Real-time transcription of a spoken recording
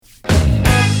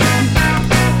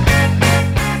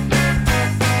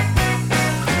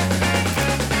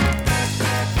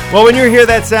Well, when you hear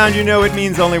that sound, you know it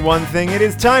means only one thing. It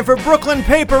is time for Brooklyn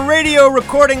Paper Radio,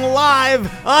 recording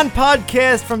live on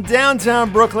podcast from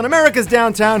downtown Brooklyn, America's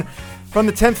downtown, from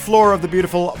the 10th floor of the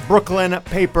beautiful Brooklyn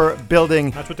Paper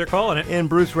Building. That's what they're calling it. In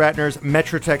Bruce Ratner's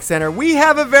Metrotech Center. We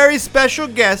have a very special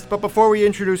guest, but before we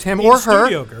introduce him or her... In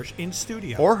studio, Gersh. In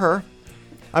studio. Or her.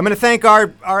 I'm going to thank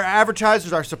our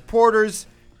advertisers, our supporters,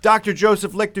 Dr.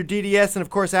 Joseph Lichter, DDS, and of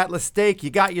course Atlas Steak.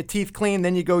 You got your teeth clean,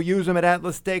 then you go use them at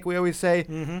Atlas Steak, we always say.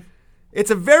 Mm-hmm.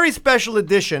 It's a very special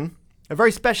edition, a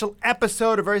very special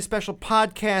episode, a very special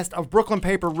podcast of Brooklyn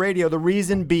Paper Radio. The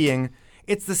reason being,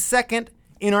 it's the second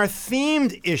in our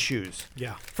themed issues.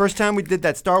 Yeah. First time we did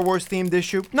that Star Wars themed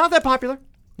issue. Not that popular.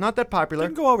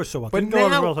 Didn't go over so well. But Didn't go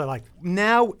over as well as I liked.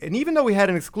 Now, and even though we had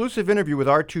an exclusive interview with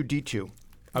R2-D2.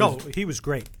 He was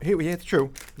great. It's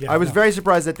true. Yeah, I was very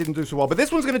surprised that didn't do so well. But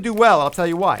this one's going to do well. I'll tell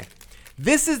you why.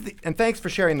 And thanks for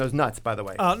sharing those nuts, by the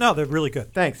way. No, they're really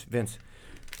good. Thanks, Vince.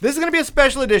 This is going to be a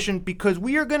special edition because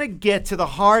we are going to get to the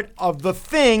heart of the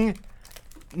thing,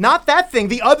 not that thing,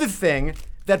 the other thing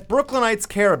that Brooklynites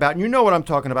care about. And you know what I'm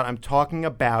talking about. I'm talking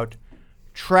about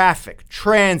traffic,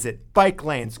 transit, bike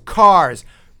lanes, cars,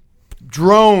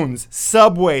 drones,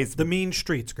 subways. The mean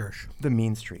streets, Gersh. The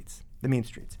mean streets.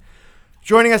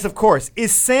 Joining us, of course,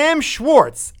 is Sam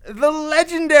Schwartz, the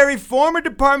legendary former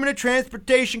Department of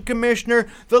Transportation Commissioner,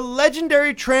 the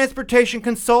legendary transportation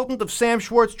consultant of Sam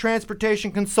Schwartz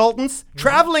Transportation Consultants,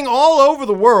 traveling all over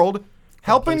the world,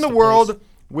 helping the world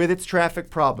with its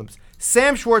traffic problems.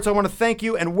 Sam Schwartz, I want to thank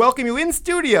you and welcome you in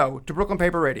studio to Brooklyn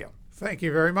Paper Radio. Thank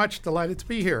you very much. Delighted to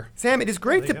be here. Sam, it is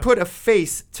great to put a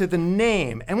face to the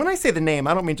name. And when I say the name,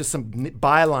 I don't mean just some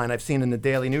byline I've seen in the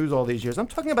Daily News all these years. I'm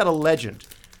talking about a legend.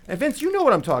 And Vince, you know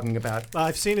what I'm talking about.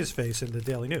 I've seen his face in the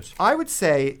Daily News. I would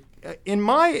say, that's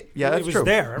true. It was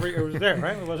there,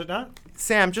 right? Was it not?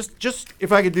 Sam, just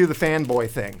if I could do the fanboy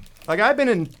thing. Like, I've been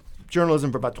in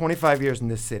journalism for about 25 years in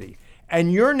this city,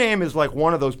 and your name is like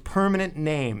one of those permanent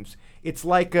names. It's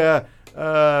like,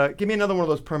 give me another one of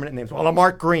those permanent names. Well,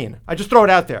 Mark Green. I just throw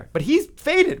it out there. But he's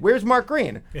faded. Where's Mark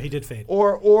Green? Yeah, he did fade.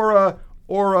 Or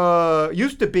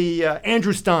used to be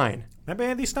Andrew Stein. Remember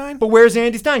Andy Stein? But where's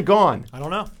Andy Stein? Gone. I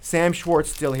don't know. Sam Schwartz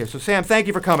still here. So, Sam, thank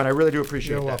you for coming. I really do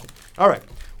appreciate that. You're welcome. All right.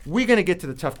 We're going to get to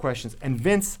the tough questions. And,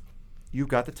 Vince, you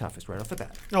got the toughest right off the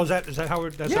bat. Oh, is that how we're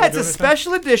that's Yeah, how we're it's a doing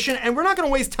special edition, and we're not going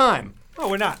to waste time. Oh,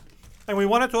 we're not. And we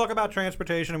want to talk about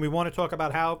transportation, and we want to talk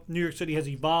about how New York City has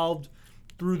evolved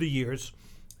through the years.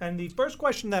 And the first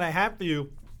question that I have for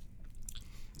you,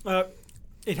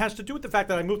 it has to do with the fact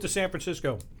that I moved to San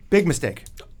Francisco. Big mistake.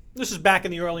 This is back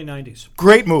in the early 90s.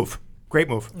 Great move.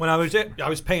 When I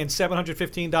was paying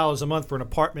 $715 a month for an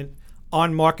apartment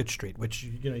on Market Street, which,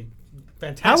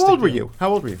 fantastic. How old were deal.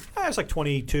 you? I was like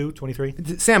 22,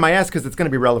 23. Sam, I asked because it's going to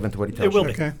be relevant to what he tells you. It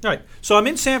will be. All right. So I'm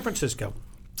in San Francisco,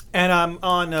 and I'm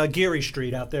on Geary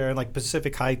Street out there, like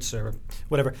Pacific Heights or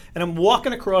whatever, and I'm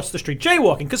walking across the street,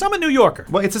 jaywalking, because I'm a New Yorker.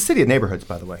 Well, it's a city of neighborhoods,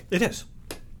 by the way. It is.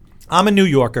 I'm a New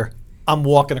Yorker. I'm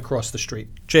walking across the street,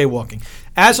 jaywalking.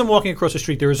 As I'm walking across the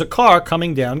street, there is a car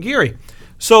coming down Geary.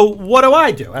 So what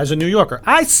do as a New Yorker?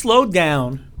 I slow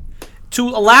down to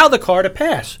allow the car to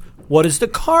pass. What does the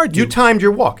car do? You timed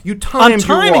your walk. I'm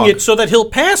timing it so that he'll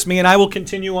pass me and I will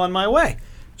continue on my way.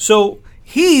 So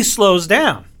he slows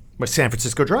down. A San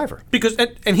Francisco driver.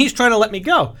 And he's trying to let me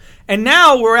go. And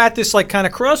now we're at this like kind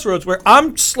of crossroads where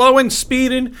I'm slowing,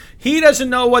 speeding. He doesn't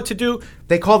know what to do.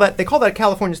 They call that a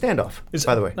California standoff,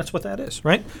 by the way. That's what that is,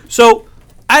 right? So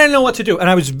I didn't know what to do. And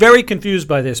I was very confused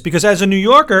by this because as a New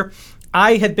Yorker,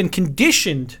 I had been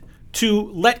conditioned to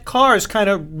let cars kind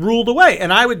of rule the way.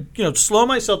 And I would, slow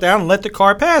myself down and let the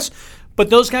car pass. But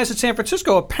those guys at San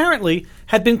Francisco apparently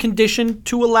had been conditioned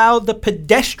to allow the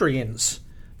pedestrians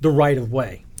the right of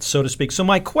way, so to speak. So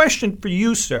my question for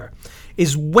you, sir,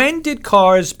 is when did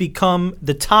cars become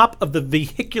the top of the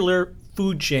vehicular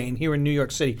food chain here in New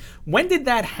York City? When did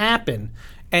that happen?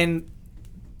 And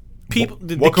people,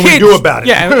 what can we do about it?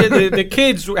 Yeah, the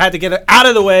kids had to get out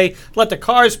of the way, let the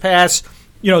cars pass,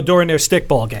 during their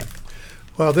stickball game.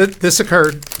 Well, this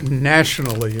occurred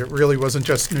nationally. It really wasn't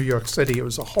just New York City. It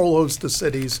was a whole host of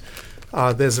cities.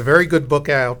 There's a very good book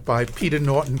out by Peter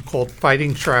Norton called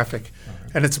Fighting Traffic,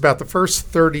 and it's about the first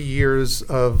 30 years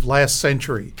of last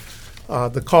century.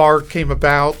 The car came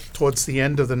about towards the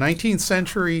end of the 19th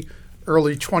century,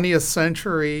 early 20th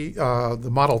century. The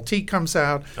Model T comes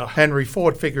out. Henry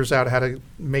Ford figures out how to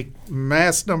make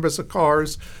mass numbers of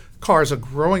cars. Cars are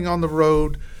growing on the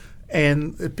road,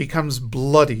 and it becomes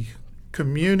bloody.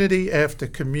 Community after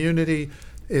community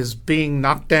is being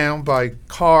knocked down by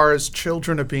cars.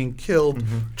 Children are being killed.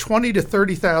 20 to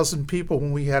 30,000 people,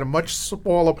 when we had a much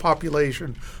smaller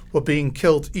population, were being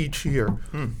killed each year.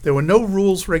 There were no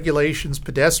rules, regulations.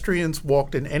 Pedestrians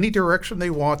walked in any direction they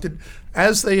wanted,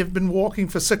 as they have been walking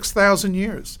for 6,000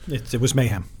 years. It was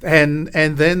mayhem. And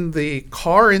then the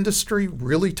car industry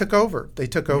really took over. They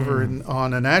took over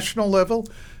on a national level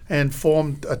and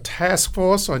formed a task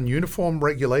force on uniform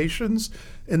regulations.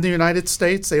 In the United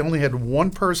States, they only had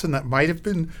one person that might have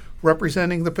been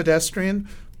representing the pedestrian,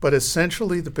 but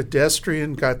essentially the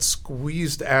pedestrian got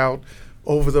squeezed out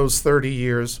over those 30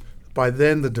 years. By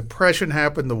then, the Depression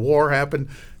happened, the war happened,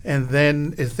 and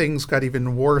then things got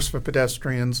even worse for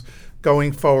pedestrians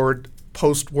going forward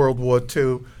post-World War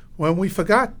II, when we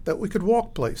forgot that we could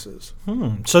walk places.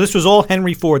 So this was all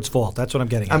Henry Ford's fault. That's what I'm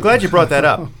getting at. I'm glad you brought that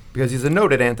up, because he's a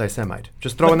noted anti-Semite.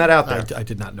 Just throwing that out there. I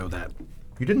did not know that.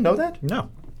 You didn't know that? No.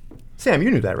 Sam,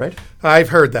 you knew that, right? I've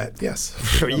heard that, yes.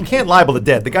 Sure, you can't libel the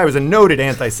dead. The guy was a noted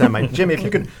anti-Semite. Jimmy, if you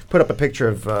could put up a picture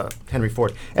of Henry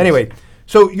Ford. Anyway,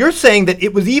 so you're saying that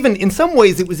it was even, in some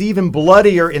ways, it was even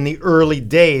bloodier in the early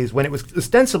days when it was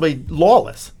ostensibly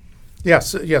lawless.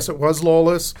 Yes, it was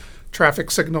lawless. Traffic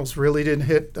signals really didn't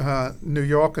hit New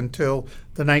York until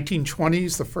the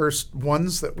 1920s. The first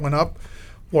ones that went up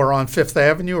were on Fifth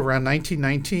Avenue around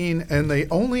 1919, and they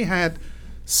only had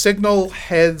signal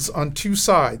heads on two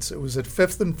sides. It was at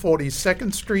 5th and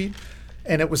 42nd Street,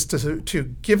 and it was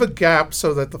to give a gap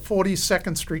so that the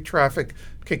 42nd Street traffic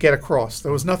could get across.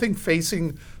 There was nothing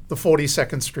facing the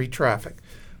 42nd Street traffic.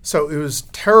 So it was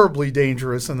terribly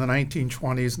dangerous in the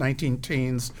 1920s,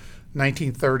 19-teens,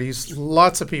 1930s.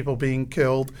 Lots of people being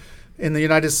killed. In the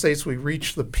United States, we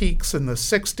reached the peaks in the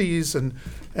 60s, and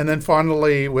then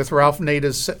finally, with Ralph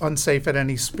Nader's Unsafe at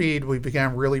Any Speed, we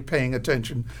began really paying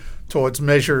attention towards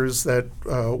measures that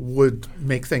would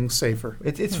make things safer.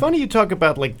 It's funny you talk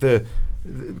about like the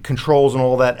controls and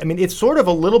all that. I mean, it's sort of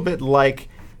a little bit like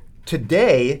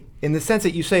today in the sense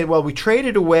that you say, well, we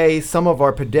traded away some of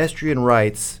our pedestrian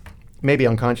rights, maybe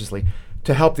unconsciously,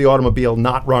 to help the automobile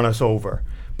not run us over.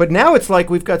 But now it's like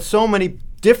we've got so many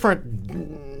different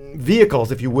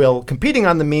vehicles, if you will, competing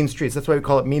on the mean streets. That's why we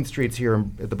call it mean streets here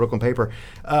at the Brooklyn Paper.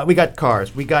 We got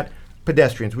cars, we got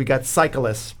pedestrians, we got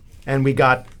cyclists, and we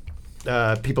got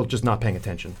people just not paying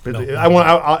attention. No. I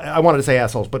wanted to say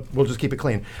assholes, but we'll just keep it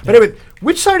clean. But anyway,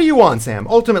 which side are you on, Sam?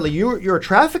 Ultimately, you're a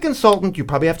traffic consultant. You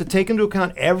probably have to take into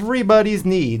account everybody's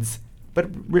needs. But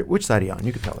which side are you on?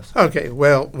 You could tell us. Okay.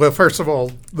 Well, first of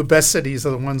all, the best cities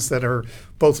are the ones that are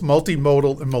both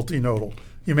multimodal and multinodal.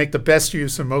 You make the best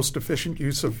use and most efficient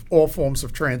use of all forms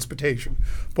of transportation.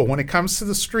 But when it comes to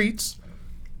the streets,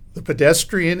 the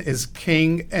pedestrian is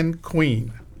king and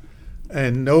queen.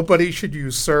 And nobody should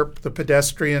usurp the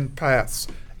pedestrian paths.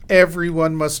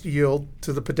 Everyone must yield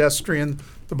to the pedestrian,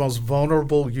 the most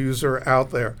vulnerable user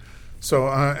out there. So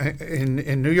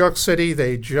in New York City,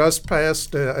 they just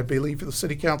passed, I believe the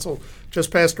city council just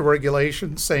passed a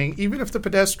regulation saying even if the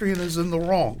pedestrian is in the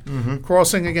wrong,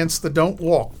 crossing against the don't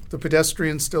walk, the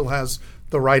pedestrian still has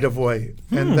the right of way.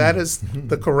 And that is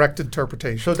the correct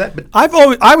interpretation. So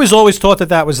I was always taught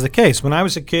that was the case. When I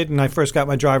was a kid and I first got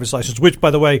my driver's license, which,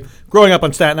 by the way, growing up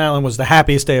on Staten Island was the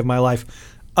happiest day of my life,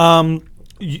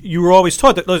 you were always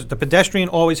taught that the pedestrian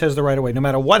always has the right of way. No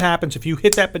matter what happens, if you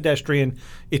hit that pedestrian,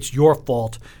 it's your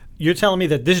fault. You're telling me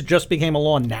that this just became a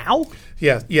law now?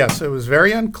 Yes. It was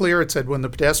very unclear. It said when the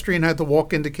pedestrian had the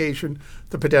walk indication,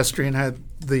 the pedestrian had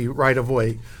the right of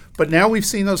way. But now we've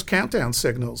seen those countdown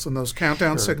signals, and those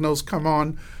countdown signals come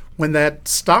on when that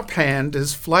stop hand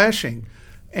is flashing.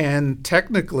 And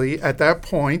technically, at that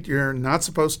point, you're not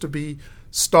supposed to be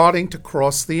starting to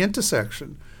cross the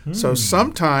intersection. So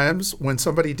sometimes when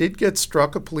somebody did get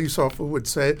struck, a police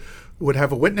officer would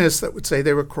have a witness that would say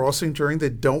they were crossing during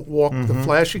the don't walk, the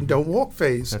flashing don't walk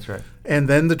phase. That's right. And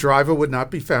then the driver would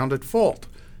not be found at fault.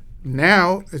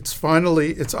 Now it's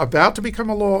about to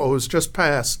become a law, or it was just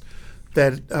passed,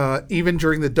 that even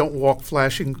during the don't walk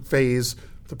flashing phase,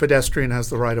 the pedestrian has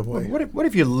the right of way. What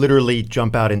if you literally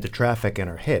jump out into traffic and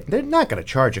are hit? They're not going to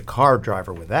charge a car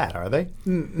driver with that, are they?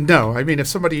 No. I mean, if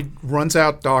somebody runs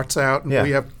out, darts out, and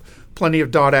we have plenty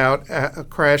of dart out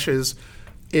crashes,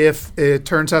 if it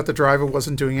turns out the driver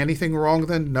wasn't doing anything wrong,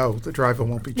 then no, the driver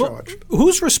won't be charged. Well,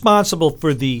 who's responsible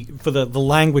for the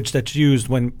language that's used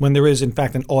when there is, in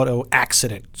fact, an auto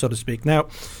accident, so to speak? Now,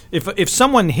 if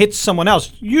someone hits someone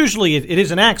else, usually it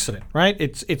is an accident, right?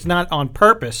 It's not on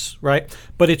purpose, right?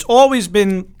 But it's always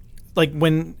been like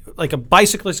when a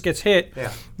bicyclist gets hit,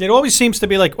 it always seems to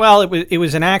be like, well, it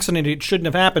was an accident, it shouldn't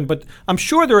have happened. But I'm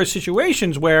sure there are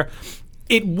situations where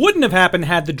it wouldn't have happened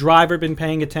had the driver been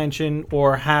paying attention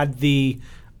or had the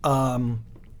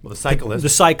Well, the cyclist. the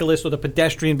cyclist or the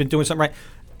pedestrian been doing something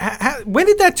right. When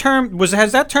did that term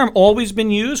has that term always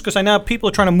been used? Because I know people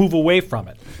are trying to move away from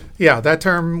it. Yeah, that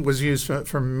term was used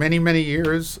for many, many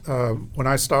years. When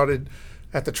I started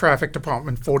at the traffic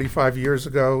department 45 years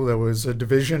ago, there was a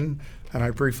division, and I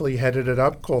briefly headed it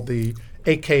up, called the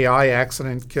AKI,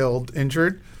 Accident, Killed,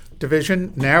 Injured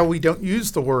Division. Now we don't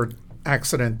use the word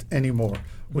accident anymore.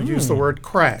 We use the word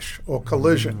crash or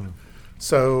collision.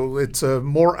 So it's a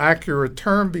more accurate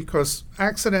term because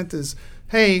accident is,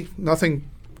 hey, nothing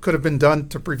could have been done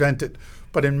to prevent it.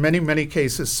 But in many, many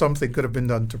cases, something could have been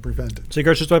done to prevent it. So,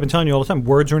 just what I've been telling you all the time.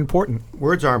 Words are important.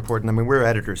 Words are important. I mean, we're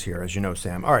editors here, as you know,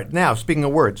 Sam. All right, now, speaking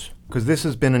of words, because this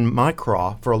has been in my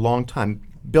craw for a long time.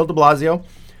 Bill de Blasio,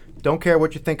 don't care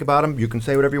what you think about him. You can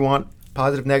say whatever you want,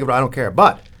 positive, negative, I don't care.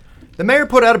 But the mayor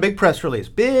put out a big press release,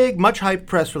 big, much hyped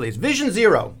press release. Vision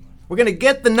Zero. We're going to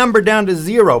get the number down to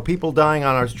 0, people dying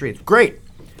on our streets. Great.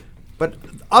 But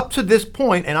up to this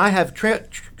point, and I have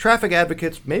traffic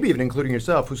advocates, maybe even including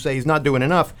yourself, who say he's not doing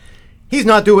enough. He's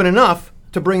not doing enough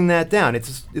to bring that down.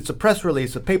 It's a press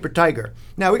release, a paper tiger.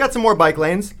 Now, we got some more bike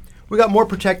lanes. We got more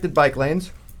protected bike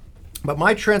lanes. But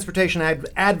my transportation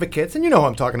advocates, and you know who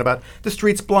I'm talking about, the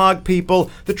Streets Blog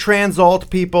people, the Transalt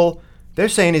people, they're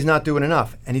saying he's not doing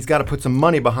enough, and he's got to put some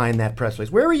money behind that press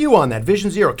release. Where are you on that? Vision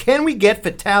Zero. Can we get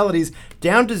fatalities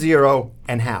down to 0,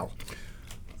 and how?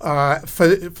 For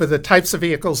the types of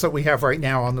vehicles that we have right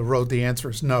now on the road, the answer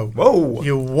is no. Whoa.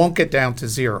 You won't get down to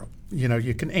 0.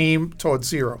 You can aim towards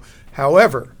 0.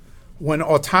 However, when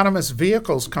autonomous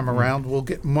vehicles come around, we'll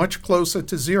get much closer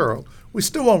to 0. We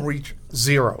still won't reach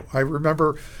 0. I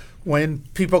remember when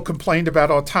people complained about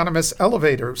autonomous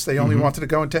elevators. They only wanted to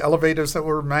go into elevators that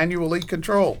were manually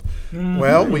controlled.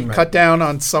 Well, we cut down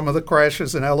on some of the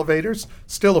crashes in elevators.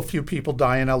 Still a few people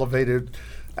die in elevator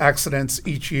accidents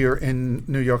each year in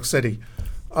New York City.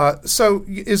 So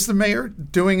is the mayor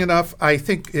doing enough? I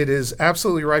think it is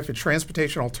absolutely right for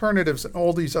Transportation Alternatives and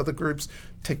all these other groups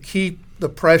to keep the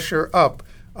pressure up.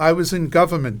 I was in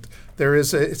government.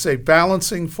 It's a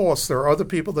balancing force. There are other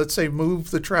people that say move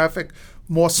the traffic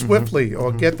more swiftly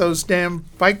or get those damn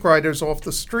bike riders off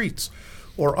the streets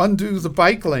or undo the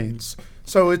bike lanes.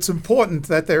 So it's important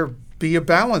that there be a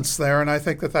balance there, and I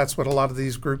think that that's what a lot of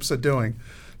these groups are doing.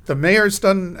 The mayor's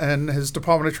done, and his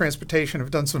Department of Transportation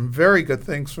have done some very good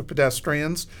things for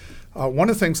pedestrians. One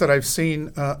of the things that I've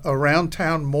seen around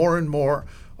town more and more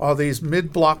are these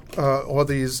mid-block or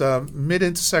these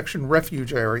mid-intersection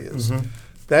refuge areas.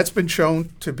 That's been shown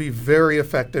to be very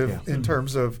effective in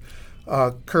terms of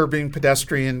curbing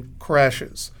pedestrian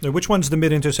crashes. Now, which one's the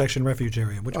mid-intersection refuge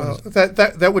area? Which one?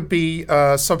 That would be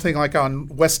something like on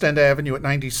West End Avenue at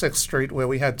 96th Street, where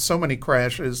we had so many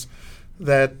crashes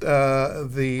that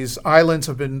these islands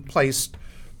have been placed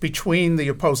between the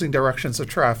opposing directions of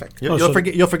traffic.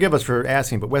 You'll forgive us for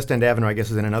asking, but West End Avenue, I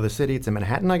guess, is in another city. It's in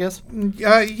Manhattan, I guess?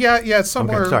 Yeah,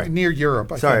 somewhere near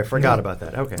Europe. I forgot about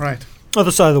that. Okay. Right.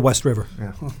 Other side of the West River.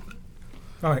 Yeah.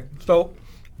 All right. So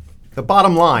the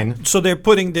bottom line. So they're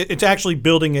it's actually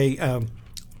building a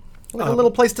little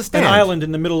place to stand. An island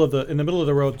in the middle of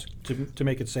the road to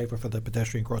make it safer for the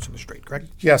pedestrian crossing the street, correct?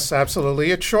 Yes,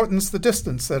 absolutely. It shortens the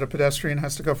distance that a pedestrian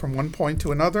has to go from one point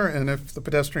to another, and if the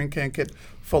pedestrian can't get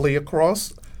fully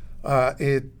across,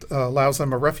 it allows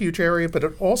them a refuge area, but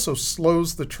it also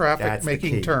slows the traffic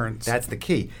making turns. That's the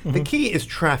key. The key is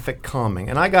traffic calming,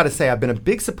 and I got to say, I've been a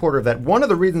big supporter of that. One of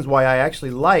the reasons why I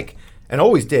actually like, and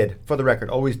always did, for the record,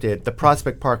 the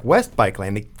Prospect Park West bike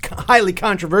lane, the highly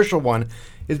controversial one,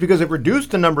 is because it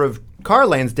reduced the number of car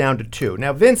lanes down to 2.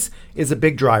 Now, Vince is a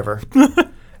big driver.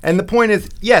 And the point is,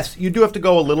 yes, you do have to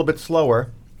go a little bit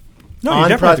slower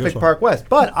on Prospect Park West.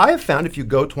 But I have found if you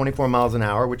go 24 miles an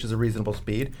hour, which is a reasonable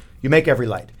speed, you make every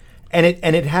light. And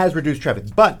it has reduced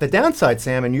traffic. But the downside,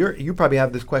 Sam, and you probably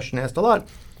have this question asked a lot,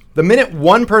 the minute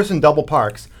one person double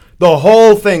parks, the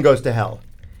whole thing goes to hell.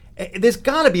 There's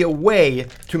got to be a way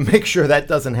to make sure that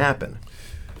doesn't happen.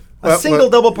 A single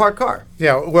double park car.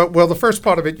 Yeah, well, the first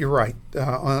part of it, you're right.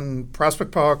 On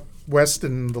Prospect Park West,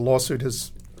 and the lawsuit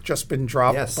has just been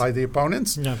dropped by the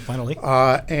opponents. Yeah, finally.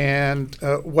 And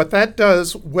what that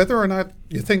does, whether or not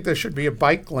you think there should be a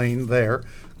bike lane there,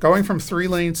 going from 3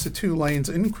 lanes to 2 lanes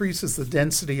increases the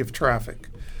density of traffic.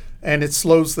 And it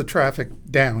slows the traffic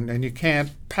down. And you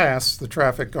can't pass the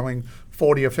traffic going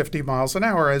 40 or 50 miles an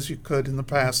hour as you could in the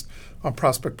past on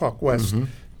Prospect Park West.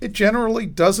 It generally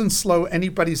doesn't slow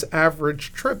anybody's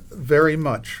average trip very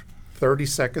much. 30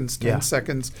 seconds, 10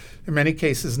 seconds, in many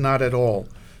cases not at all.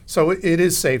 So it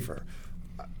is safer.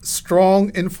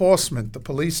 Strong enforcement. The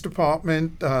police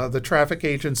department, the traffic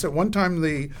agents. At one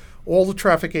time, all the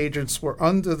traffic agents were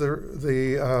under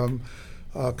the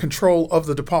control of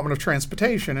the Department of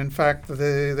Transportation. In fact,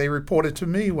 they reported to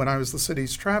me when I was the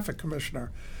city's traffic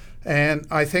commissioner. And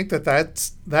I think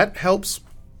that helps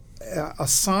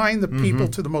assign the people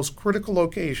to the most critical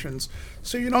locations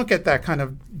so you don't get that kind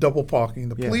of double parking.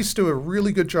 The police do a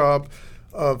really good job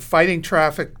of fighting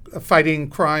traffic, fighting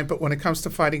crime, but when it comes to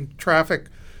fighting traffic,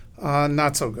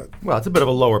 not so good. Well, it's a bit of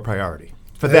a lower priority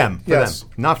for them. For them.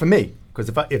 Not for me. Because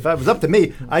if it was up to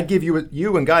me, I'd give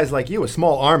you and guys like you a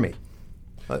small army.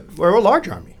 Or a large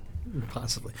army.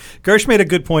 Possibly. Gersh made a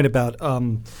good point about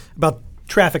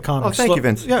traffic calming. Oh, thank you,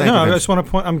 Vince. Yeah, I just want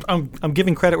to point. I'm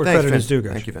giving credit where credit is due,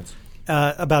 Gersh. Thank you, Vince.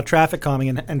 About traffic calming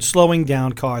and slowing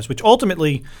down cars, which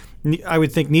ultimately I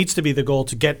would think needs to be the goal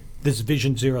to get this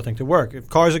Vision Zero thing to work. If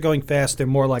cars are going fast, they're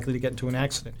more likely to get into an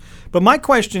accident. But my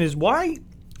question is, why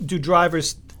do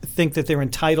drivers think that they're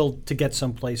entitled to get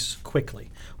someplace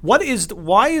quickly? Why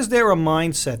is there a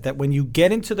mindset that when you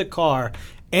get into the car,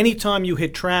 anytime you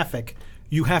hit traffic,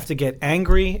 you have to get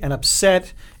angry and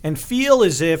upset and feel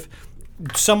as if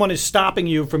someone is stopping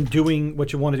you from doing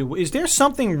what you want to do? Is there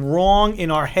something wrong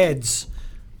in our heads,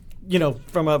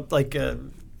 from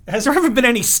has there ever been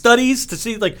any studies to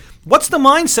see, what's the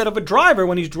mindset of a driver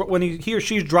when he or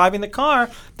she's driving the car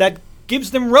that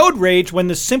gives them road rage when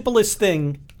the simplest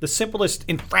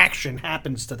infraction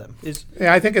happens to them?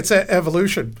 I think it's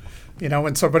evolution.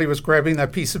 When somebody was grabbing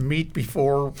that piece of meat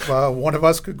before one of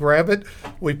us could grab it,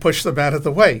 we pushed them out of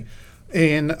the way.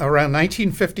 In around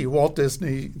 1950, Walt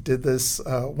Disney did this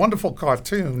wonderful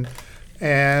cartoon,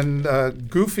 and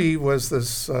Goofy was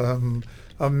this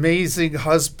amazing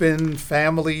husband,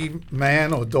 family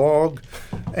man or dog.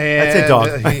 And That's a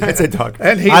dog. That's a dog.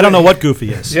 And I don't know what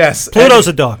Goofy is. Yes. Pluto's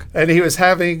a dog. And he was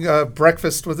having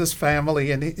breakfast with his family,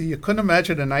 and you couldn't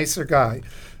imagine a nicer guy.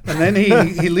 And then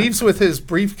he leaves with his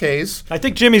briefcase. I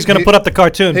think Jimmy's going to put up the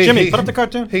cartoon. Jimmy, put up the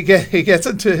cartoon. He gets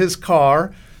into his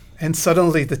car, and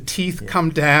suddenly the teeth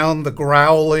come down, the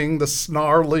growling, the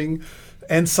snarling,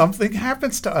 and something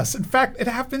happens to us. In fact, it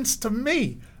happens to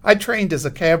me. I trained as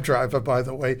a cab driver, by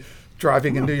the way,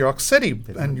 driving in New York City,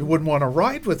 and you wouldn't want to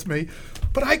ride with me.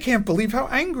 But I can't believe how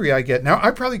angry I get. Now, I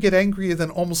probably get angrier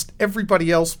than almost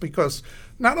everybody else because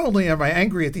not only am I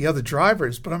angry at the other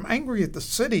drivers, but I'm angry at the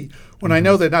city when I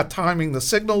know they're not timing the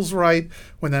signals right,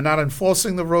 when they're not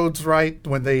enforcing the roads right,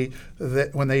 when they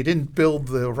didn't build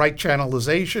the right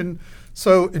channelization.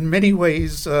 So in many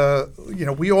ways,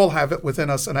 we all have it within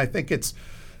us, and I think it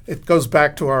goes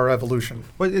back to our evolution.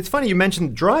 Well, it's funny you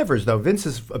mentioned drivers, though. Vince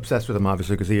is obsessed with them,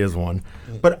 obviously, because he is one.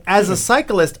 But as a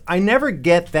cyclist, I never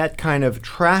get that kind of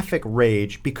traffic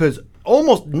rage because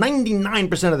almost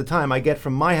 99% of the time I get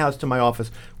from my house to my office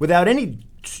without any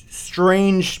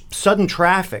strange, sudden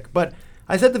traffic. But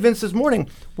I said to Vince this morning,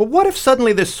 well, what if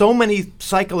suddenly there's so many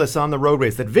cyclists on the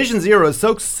roadways, that Vision Zero is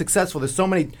so successful, there's so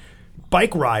many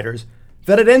bike riders,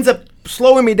 that it ends up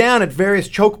slowing me down at various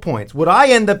choke points? Would I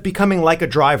end up becoming like a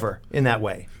driver in that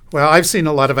way? Well, I've seen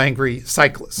a lot of angry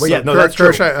cyclists. Well, yeah, that's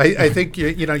true. I think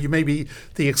you may be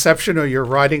the exception, or you're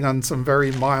riding on some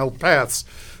very mild paths.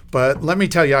 But let me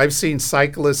tell you, I've seen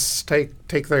cyclists take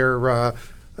their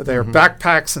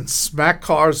backpacks and smack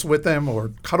cars with them,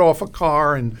 or cut off a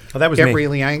car and get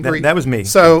really angry. That was me.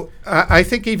 So I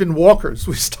think even walkers,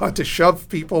 we start to shove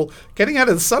people. Getting out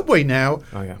of the subway now,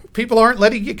 people aren't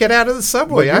letting you get out of the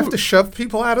subway. I have to shove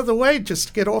people out of the way just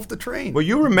to get off the train. Well,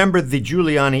 you remember the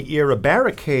Giuliani-era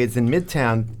barricades in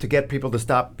Midtown to get people to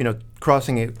stop,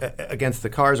 crossing against the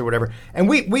cars or whatever. And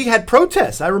we had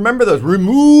protests. I remember those.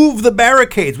 Remove the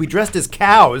barricades. We dressed as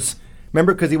cows.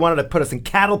 Remember, because he wanted to put us in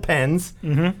cattle pens.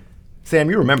 Mm-hmm.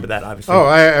 Sam, you remember that, obviously. Oh,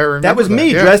 I remember that. Was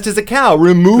me, dressed as a cow.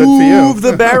 Remove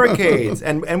the barricades.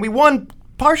 And we won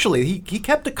partially. He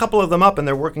kept a couple of them up, and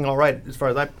they're working all right as far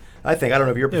as I think. I don't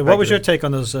know if your perspective. What was your take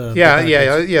on those? Yeah.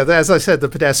 As I said, the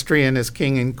pedestrian is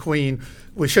king and queen.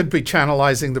 We should be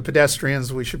channelizing the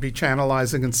pedestrians. We should be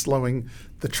channelizing and slowing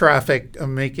the traffic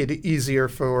and make it easier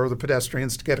for the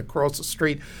pedestrians to get across the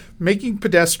street. Making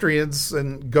pedestrians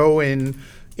and go in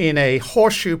a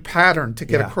horseshoe pattern to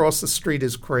get across the street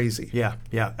is crazy. Yeah.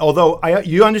 Although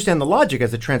you understand the logic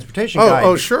as a transportation guy.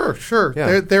 Oh, sure.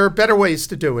 Yeah. There are better ways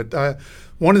to do it.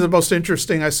 One of the most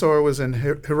interesting I saw was in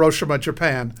Hiroshima,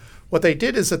 Japan. What they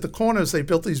did is at the corners they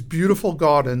built these beautiful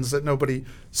gardens that nobody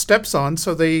steps on,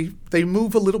 so they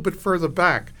move a little bit further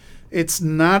back. It's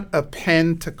not a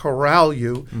pen to corral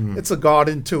you. Mm-hmm. It's a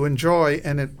garden to enjoy,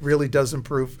 and it really does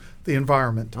improve the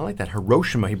environment. I like that.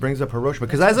 Hiroshima. He brings up Hiroshima.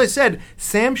 Because as I said,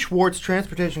 Sam Schwartz,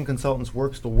 Transportation Consultants,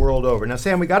 works the world over. Now,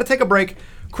 Sam, we got to take a break.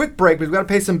 Quick break, because we got to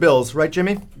pay some bills. Right,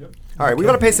 Jimmy? Yep. All right, we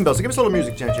got to pay some bills. So give us a little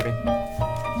music, Jimmy.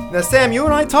 Now, Sam, you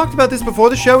and I talked about this before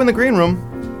the show in the green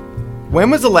room. When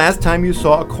was the last time you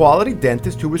saw a quality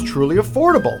dentist who was truly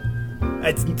affordable?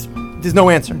 There's no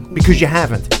answer, because you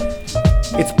haven't.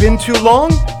 It's been too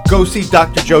long? Go see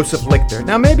Dr. Joseph Lichter.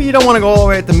 Now, maybe you don't want to go all the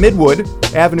way to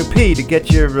Midwood, Avenue P, to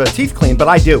get your teeth cleaned, but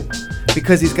I do.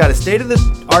 Because he's got a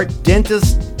state-of-the-art he's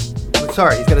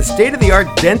got a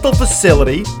state-of-the-art dental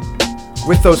facility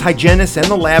with those hygienists and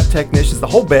the lab technicians, the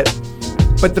whole bit.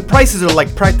 But the prices are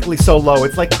like practically so low.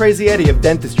 It's like Crazy Eddie of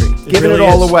dentistry, giving really it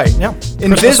all is. away. Yeah.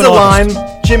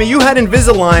 Invisalign, Jimmy, you had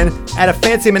Invisalign at a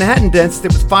fancy Manhattan dentist.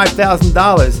 It was $5,000.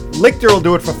 Lichter will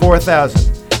do it for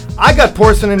 $4,000. I got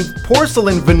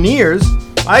porcelain veneers.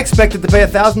 I expected to pay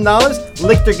 $1,000.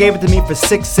 Lichter gave it to me for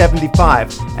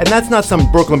 $675, and that's not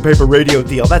some Brooklyn Paper Radio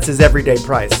deal. That's his everyday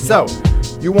price. So,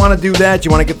 you want to do that?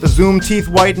 You want to get the Zoom teeth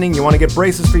whitening? You want to get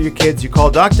braces for your kids? You call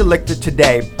Dr. Lichter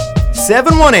today.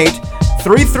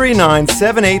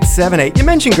 718-339-7878. You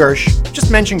mention Gersh. Just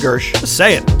mention Gersh. Just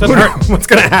say it. Doesn't hurt. What's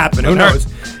going to happen? Who knows?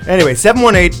 Anyway,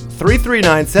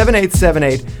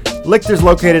 718-339-7878. Lichter's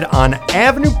located on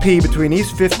Avenue P between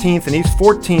East 15th and East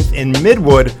 14th in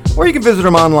Midwood, or you can visit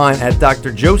him online at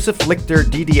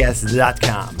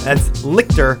drjosephlichterdds.com. That's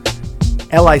Lichter,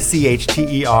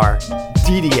 Lichter,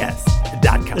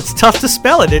 DDS.com. It's tough to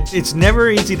spell it. It's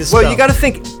never easy to spell. Well, you got to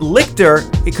think Lichter,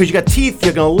 because you got teeth,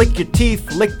 you're going to lick your teeth,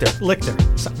 Lichter. Lichter,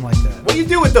 something like that. What do you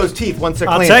do with those teeth once they're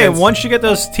I'll clean? tell you, once you get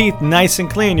those teeth nice and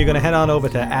clean, you're going to head on over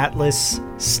to Atlas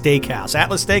Steakhouse.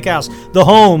 Atlas Steakhouse, the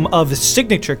home of the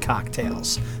signature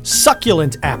cocktails,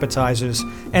 succulent appetizers,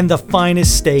 and the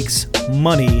finest steaks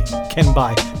money can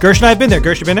buy. Gersh and I have been there.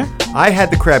 Gersh, you been there? I had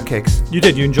the crab cakes. You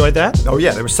did. You enjoyed that? Oh,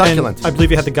 yeah, they were succulent. And I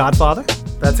believe you had the Godfather.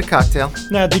 That's a cocktail.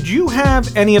 Now, did you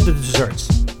have any of the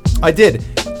desserts? I did.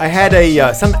 I had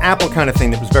some apple kind of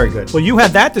thing that was very good. Well, you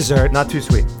had that dessert. Not too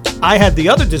sweet. I had the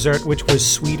other dessert, which was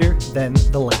sweeter than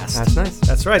the last. That's nice.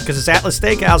 That's right, because it's Atlas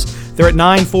Steakhouse. They're at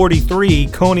 943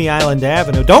 Coney Island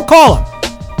Avenue. Don't call them.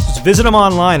 Just visit them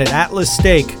online at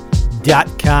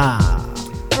atlassteak.com.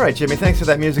 All right, Jimmy, thanks for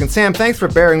that music. And Sam, thanks for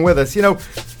bearing with us. You know,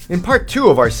 in part 2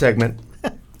 of our segment,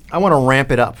 I want to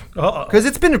ramp it up. Because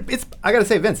I got to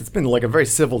say, Vince, it's been like a very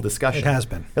civil discussion. It has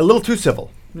been. A little too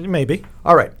civil. Maybe.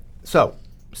 All right. So,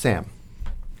 Sam,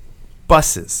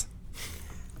 buses.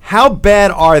 How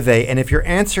bad are they? And if your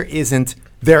answer isn't,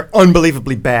 they're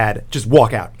unbelievably bad, just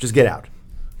walk out. Just get out.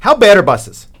 How bad are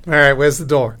buses? All right, where's the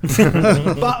door?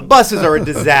 Buses are a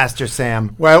disaster,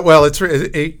 Sam. Well,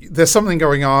 there's something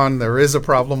going on. There is a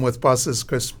problem with buses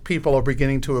because people are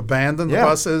beginning to abandon the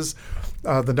buses.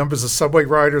 The numbers of subway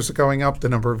riders are going up. The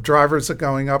number of drivers are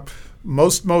going up.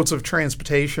 Most modes of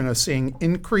transportation are seeing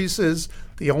increases.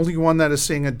 The only one that is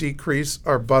seeing a decrease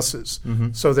are buses. Mm-hmm.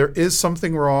 So there is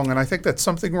something wrong, and I think that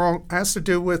something wrong has to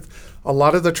do with a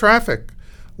lot of the traffic.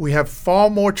 We have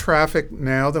far more traffic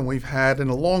now than we've had in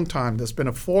a long time. There's been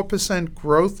a 4%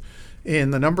 growth in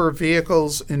the number of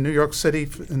vehicles in New York City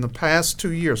in the past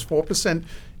 2 years, 4%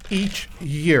 each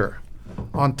year.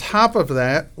 On top of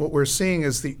that, what we're seeing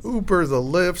is the Uber, the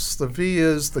Lyfts, the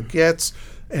Vias, the Gets,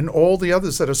 and all the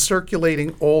others that are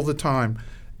circulating all the time.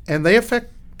 And they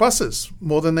affect buses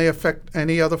more than they affect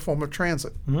any other form of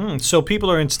transit. So people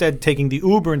are instead taking the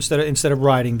Uber instead of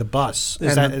riding the bus.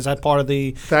 Is that part of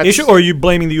the issue, or are you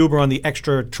blaming the Uber on the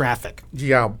extra traffic?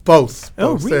 Yeah, both.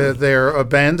 Oh, really? They're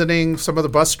abandoning some of the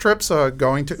bus trips,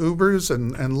 going to Ubers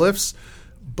and Lyfts.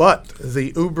 But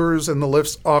the Ubers and the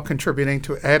Lyfts are contributing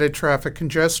to added traffic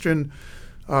congestion.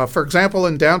 For example,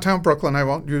 in downtown Brooklyn, I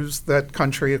won't use that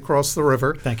country across the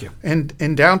river. Thank you. And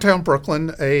in downtown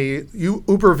Brooklyn, a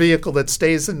Uber vehicle that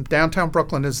stays in downtown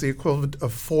Brooklyn is the equivalent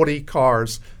of 40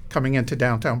 cars coming into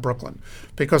downtown Brooklyn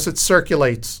because it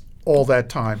circulates all that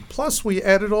time. Plus, we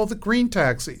added all the green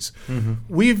taxis. Mm-hmm.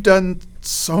 We've done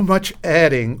so much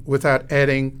adding without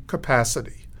adding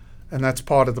capacity. And that's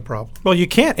part of the problem. Well, you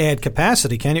can't add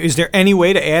capacity, can you? Is there any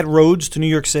way to add roads to New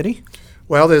York City?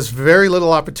 Well, there's very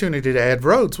little opportunity to add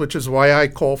roads, which is why I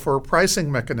call for a pricing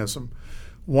mechanism.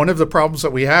 One of the problems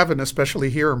that we have, and especially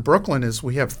here in Brooklyn, is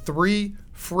we have three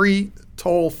free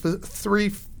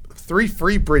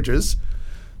bridges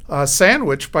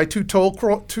sandwiched by two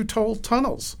toll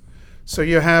tunnels. So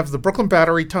you have the Brooklyn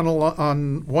Battery Tunnel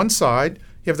on one side,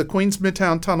 you have the Queens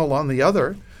Midtown Tunnel on the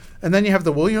other, and then you have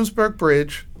the Williamsburg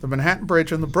Bridge, the Manhattan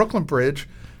Bridge, and the Brooklyn Bridge,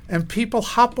 and people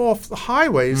hop off the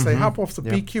highways. Mm-hmm. They hop off the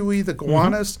BQE, the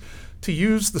Gowanus, to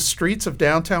use the streets of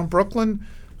downtown Brooklyn.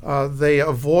 They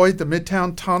avoid the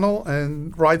Midtown Tunnel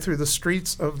and ride through the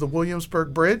streets of the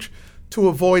Williamsburg Bridge to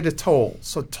avoid a toll.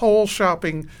 So toll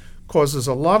shopping causes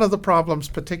a lot of the problems,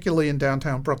 particularly in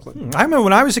downtown Brooklyn. I remember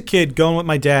when I was a kid going with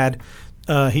my dad.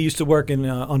 He used to work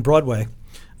on Broadway.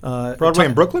 Broadway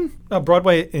in Brooklyn?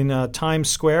 Broadway in Times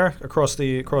Square across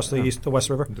the east, the West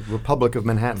River. The Republic of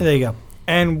Manhattan. There you go.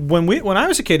 And when I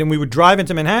was a kid and we would drive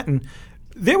into Manhattan,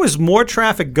 there was more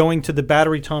traffic going to the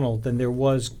Battery Tunnel than there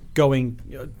was going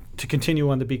to continue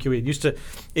on the BQE.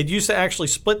 It used to actually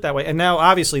split that way, and now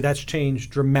obviously that's changed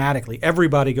dramatically.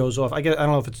 Everybody goes off. I don't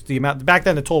know if it's the amount. Back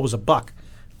then the toll was $1,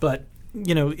 but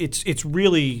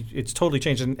it's totally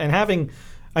changed. And having,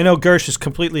 I know Gersh is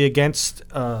completely against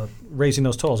raising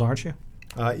those tolls, aren't you?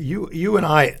 You and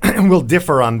I will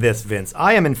differ on this, Vince.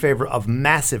 I am in favor of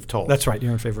massive tolls. That's right.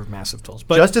 You're in favor of massive tolls.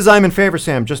 But just as I'm in favor,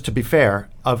 Sam, just to be fair,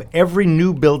 of every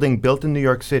new building built in New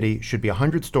York City should be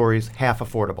 100 stories, half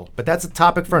affordable. But that's a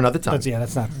topic for another time.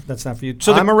 That's not for you.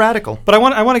 So I'm a radical. But I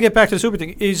want to get back to the Uber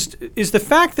thing. Is the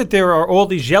fact that there are all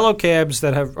these yellow cabs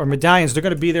that are medallions, they're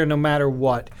going to be there no matter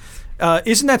what.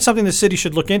 Isn't that something the city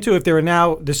should look into if there are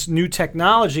now this new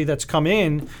technology that's come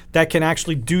in that can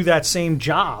actually do that same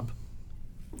job?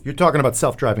 You're talking about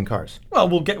self-driving cars. Well,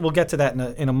 we'll get to that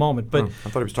in a moment. But I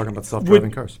thought he was talking about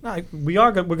self-driving cars.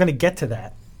 We're going to get to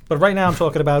that. But right now I'm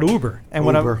talking about Uber. And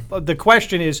the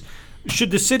question is,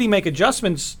 should the city make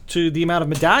adjustments to the amount of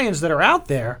medallions that are out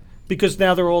there because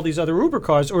now there are all these other Uber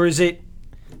cars, or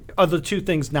are the two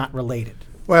things not related?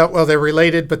 Well, they're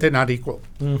related, but they're not equal.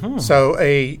 Mm-hmm. So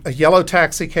a yellow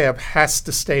taxi cab has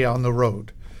to stay on the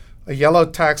road. A yellow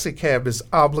taxi cab is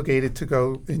obligated to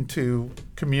go into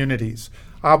communities,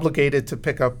 obligated to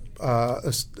pick up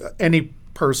any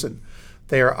person.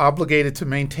 They are obligated to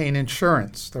maintain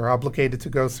insurance. They're obligated to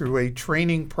go through a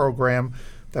training program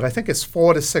that I think is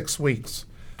 4 to 6 weeks.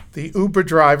 The Uber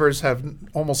drivers have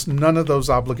almost none of those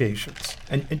obligations.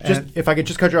 And if I could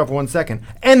just cut you off for 1 second,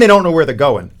 and they don't know where they're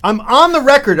going. I'm on the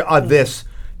record on this.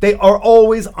 They are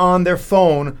always on their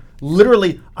phone.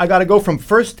 Literally, I got to go from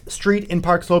 1st Street in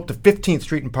Park Slope to 15th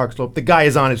Street in Park Slope. The guy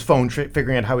is on his phone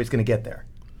figuring out how he's going to get there.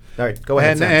 All right, go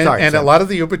ahead, Sam. Sorry, Sam. A lot of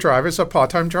the Uber drivers are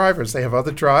part-time drivers. They have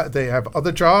other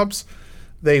jobs.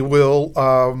 They will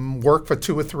work for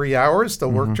 2 or 3 hours. They'll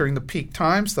work during the peak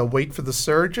times. They'll wait for the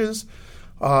surges.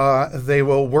 They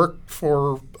will work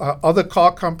for other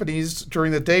car companies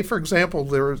during the day. For example,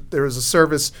 there is a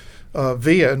service,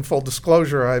 Via, in full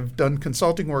disclosure. I've done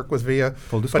consulting work with Via.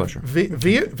 Full disclosure.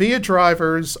 Via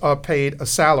drivers are paid a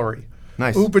salary.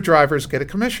 Nice. Uber drivers get a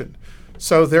commission.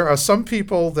 So there are some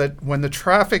people that, when the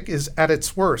traffic is at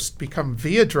its worst, become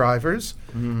Via drivers,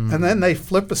 and then they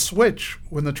flip a switch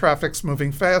when the traffic's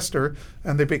moving faster,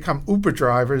 and they become Uber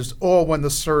drivers, or when the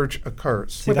surge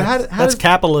occurs. See, that's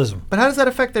capitalism. But how does that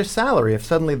affect their salary if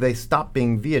suddenly they stop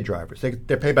being Via drivers?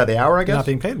 They're paid by the hour, I guess? They're not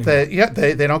being paid anymore.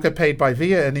 They don't get paid by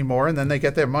Via anymore, and then they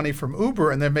get their money from Uber,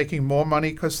 and they're making more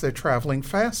money because they're traveling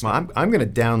faster. Well, I'm going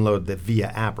to download the Via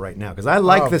app right now because I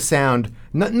like the sound.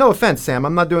 No offense, Sam.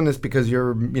 I'm not doing this because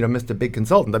you're Mr. Big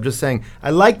Consultant. I'm just saying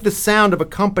I like the sound of a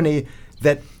company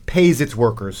that pays its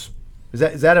workers. Is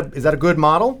that a good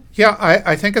model? Yeah,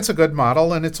 I think it's a good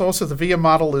model, and it's also the Via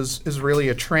model is really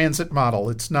a transit model.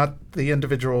 It's not the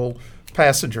individual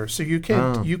passenger. So you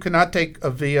cannot take a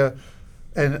Via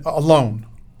alone.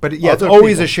 But it's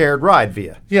always a shared ride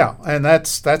Via. Yeah, and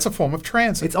that's a form of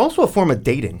transit. It's also a form of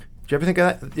dating. Do you ever think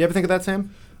of that? Do you ever think of that,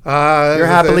 Sam? You're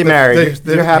happily married.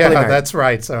 You're happily married. That's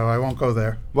right. So I won't go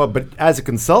there. Well, but as a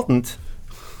consultant,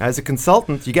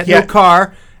 you get in your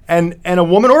car, and a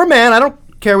woman or a man, I don't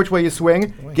care which way you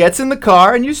swing, gets in the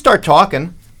car, and you start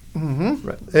talking. Mm-hmm.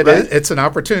 Right. It's an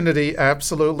opportunity,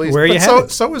 absolutely. Where are you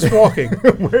headed? So is walking.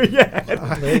 Where are you headed?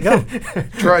 There you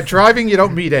go. Driving, you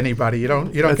don't meet anybody. You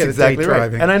don't get exactly a date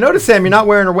driving. And I noticed, Sam, you're not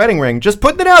wearing a wedding ring. Just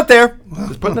putting it out there.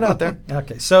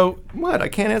 Okay, so what? I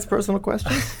can't ask personal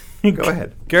questions. Go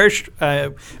ahead. Gersh,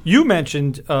 you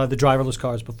mentioned the driverless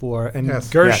cars before, and yes.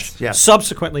 Gersh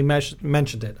subsequently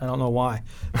mentioned it. I don't know why.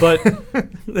 But,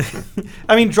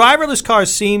 I mean, driverless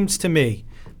cars seems to me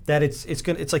that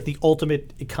it's like the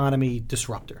ultimate economy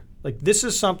disruptor. Like, this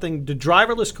is something, the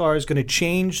driverless car is going to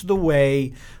change the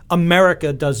way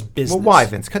America does business. Well, why,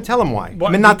 Vince? Tell him why. I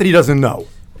mean, not that he doesn't know.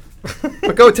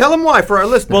 But go tell him why for our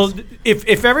listeners. Well, if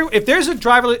there's a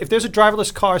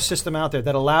driverless car system out there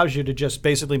that allows you to just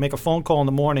basically make a phone call in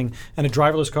the morning and a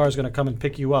driverless car is going to come and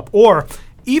pick you up, or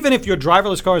even if your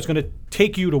driverless car is going to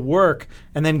take you to work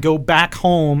and then go back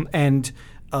home and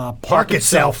park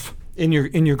itself in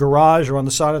your garage or on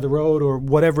the side of the road or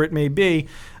whatever it may be,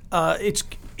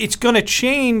 it's going to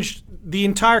change the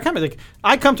entire company. Like,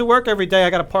 I come to work every day,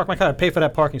 I got to park my car, I pay for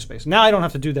that parking space. Now I don't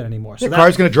have to do that anymore. So the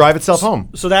car's going to drive itself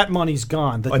home. So that money's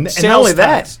gone. And not only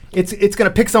that, it's going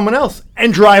to pick someone else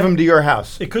and drive them to your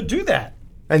house. It could do that.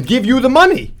 And give you the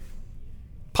money.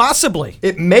 Possibly.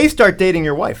 It may start dating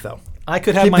your wife, though. I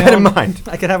could have Keep my that own. in mind.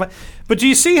 I could have. But do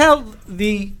you see how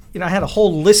I had a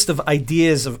whole list of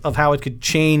ideas of how it could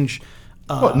change.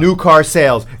 What, new car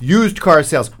sales, used car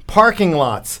sales, parking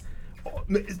lots,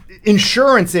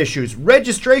 insurance issues,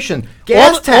 registration,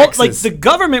 gas taxes. Like the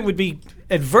government would be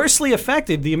adversely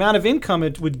affected. The amount of income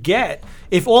it would get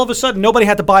if all of a sudden nobody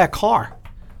had to buy a car.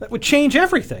 That would change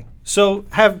everything. So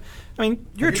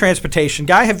you're a transportation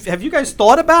guy. Have you guys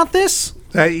thought about this?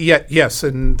 Yes,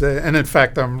 and in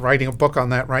fact, I'm writing a book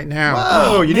on that right now.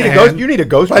 Oh, you need a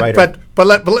ghostwriter. But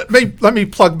let me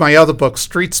plug my other book,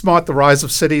 Street Smart: The Rise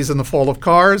of Cities and the Fall of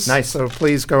Cars. Nice. So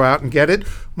please go out and get it.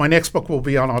 My next book will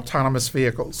be on autonomous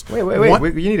vehicles. Wait.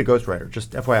 You need a ghostwriter.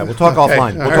 Just FYI, we'll talk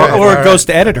offline. Or a ghost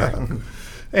editor.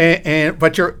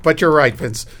 But you're right,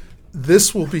 Vince.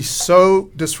 This will be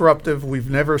so disruptive. We've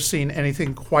never seen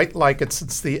anything quite like it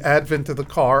since the advent of the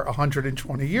car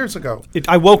 120 years ago.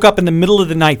 I woke up in the middle of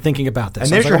the night thinking about this.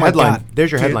 And there's your headline.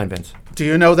 There's your headline, Vince. Do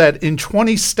you know that in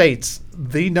 20 states,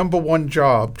 the number one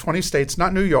job, 20 states,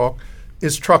 not New York,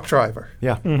 is truck driver?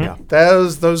 Yeah. Mm-hmm. Yeah.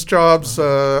 Those jobs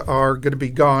are going to be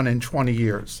gone in 20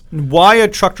 years. Why are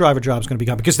truck driver jobs going to be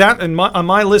gone? Because that on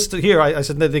my list here, I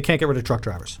said that they can't get rid of truck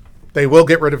drivers. They will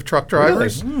get rid of truck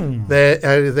drivers.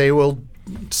 Really? They will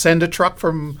send a truck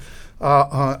from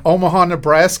Omaha,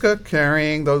 Nebraska,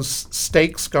 carrying those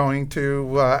steaks going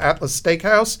to Atlas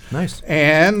Steakhouse. Nice.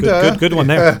 And good one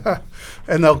there.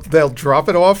 And they'll drop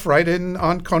it off right in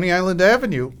on Coney Island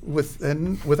Avenue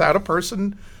without a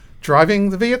person driving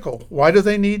the vehicle. Why do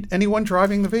they need anyone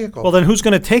driving the vehicle? Well, then who's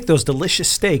going to take those delicious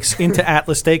steaks into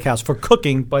Atlas Steakhouse for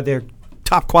cooking by their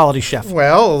top quality chef?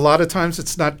 Well, a lot of times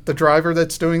it's not the driver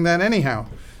that's doing that anyhow.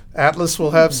 Atlas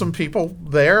will have some people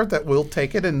there that will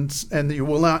take it, and you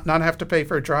will not have to pay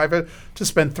for a driver to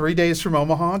spend 3 days from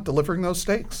Omaha delivering those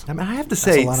steaks. I mean, I have to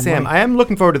say, a lot of Sam, money. I am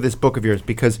looking forward to this book of yours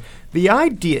because the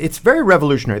idea, it's very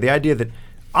revolutionary, the idea that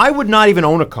I would not even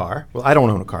own a car. Well, I don't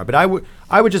own a car, but I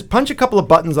would just punch a couple of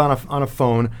buttons on a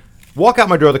phone, walk out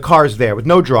my door, the car's there with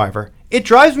no driver. It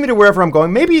drives me to wherever I'm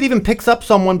going. Maybe it even picks up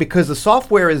someone because the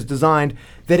software is designed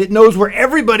that it knows where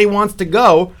everybody wants to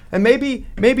go. And maybe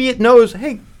it knows,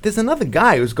 hey, there's another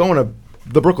guy who's going to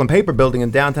the Brooklyn Paper Building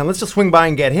in downtown. Let's just swing by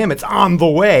and get him. It's on the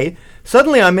way.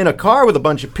 Suddenly I'm in a car with a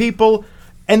bunch of people.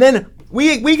 And then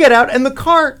we get out and the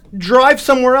car drives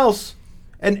somewhere else.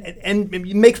 And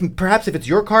it makes, perhaps if it's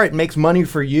your car, it makes money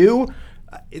for you.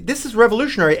 This is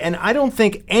revolutionary. And I don't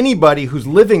think anybody who's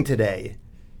living today,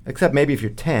 except maybe if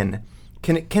you're 10,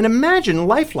 can imagine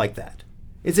life like that.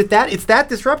 It's that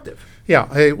disruptive.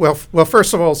 Yeah. Well,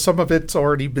 first of all, some of it's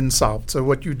already been solved. So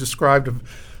what you described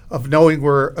of knowing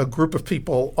where a group of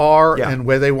people are and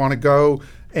where they want to go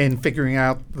and figuring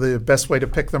out the best way to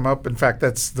pick them up. In fact,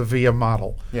 that's the VIA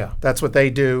model. Yeah. That's what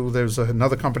they do. There's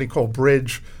another company called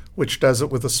Bridge, which does it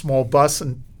with a small bus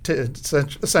and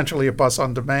essentially a bus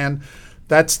on demand.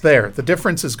 That's there. The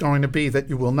difference is going to be that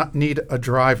you will not need a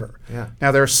driver. Yeah.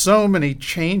 Now, there are so many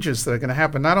changes that are going to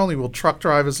happen. Not only will truck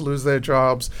drivers lose their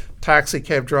jobs, taxi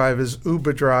cab drivers,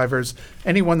 Uber drivers,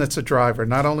 anyone that's a driver.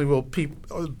 Not only will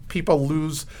people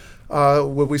lose,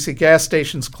 will we see gas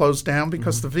stations close down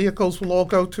because the vehicles will all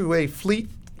go to a fleet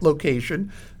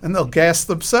location and they'll gas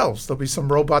themselves. There'll be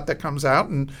some robot that comes out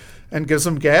and gives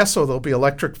them gas, or there'll be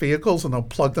electric vehicles and they'll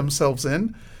plug themselves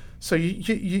in. So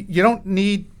you don't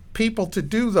need people to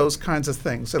do those kinds of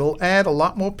things. It'll add a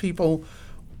lot more people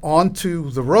onto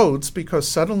the roads because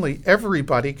suddenly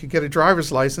everybody could get a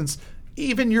driver's license.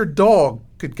 Even your dog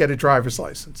could get a driver's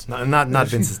license. Not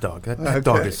Vince's dog. That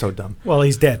dog is so dumb. Well,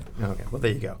 he's dead. Okay, well,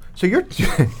 there you go. So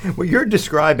what you're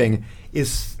describing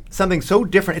is something so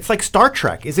different. It's like Star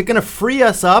Trek. Is it going to free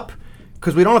us up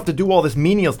because we don't have to do all this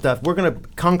menial stuff? We're going to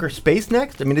conquer space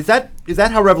next? I mean, is that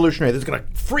how revolutionary? This is going to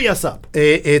free us up.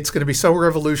 It's going to be so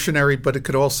revolutionary, but it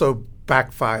could also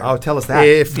backfire. Oh, tell us that.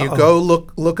 If you go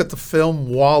look at the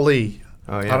film WALL-E.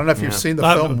 Oh, yeah. I don't know if you've seen the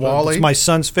film WALL-E. It's my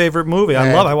son's favorite movie.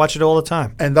 I watch it all the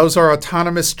time. And those are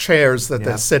autonomous chairs that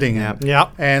they're sitting in. Yeah.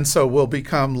 And so we'll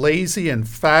become lazy and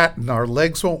fat and our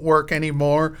legs won't work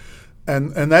anymore.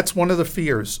 And that's one of the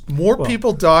fears. More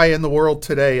people die in the world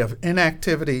today of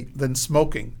inactivity than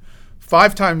smoking.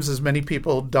 5 times as many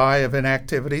people die of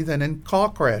inactivity than in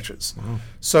car crashes. Wow.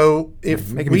 So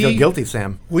if making me feel guilty,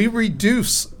 Sam. We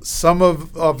reduce some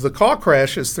of the car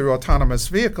crashes through autonomous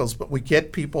vehicles, but we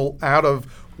get people out of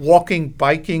walking,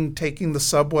 biking, taking the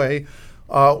subway,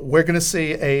 we're going to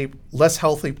see a less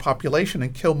healthy population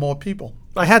and kill more people.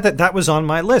 I had that was on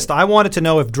my list. I wanted to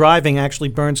know if driving actually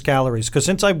burns calories because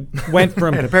since I went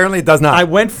from and apparently it does not. I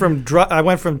went from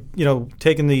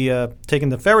taking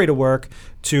the ferry to work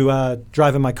to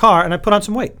driving my car, and I put on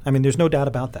some weight. I mean, there's no doubt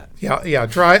about that. Yeah.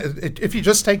 If you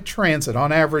just take transit,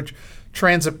 on average,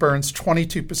 transit burns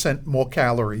 22% more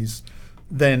calories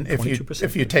than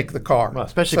if you take the car. Well,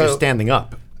 especially if you're standing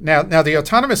up. Now the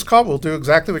autonomous car will do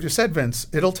exactly what you said, Vince.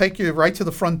 It'll take you right to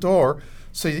the front door,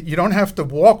 so you don't have to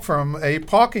walk from a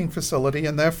parking facility,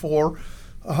 and therefore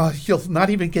you'll not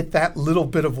even get that little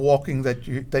bit of walking that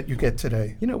you get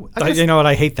today. You know what?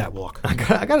 I hate that walk.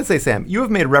 I got to say, Sam, you have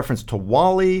made reference to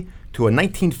WALL-E, to a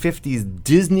 1950s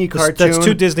Disney cartoon. That's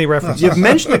two Disney references. You've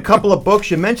mentioned a couple of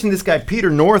books. You mentioned this guy Peter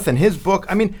North and his book.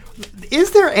 I mean,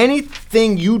 is there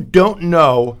anything you don't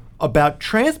know about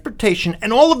transportation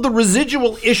and all of the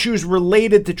residual issues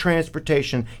related to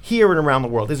transportation here and around the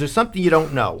world? Is there something you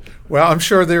don't know? Well, I'm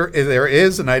sure there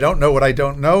is, and I don't know what I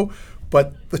don't know.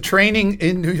 But the training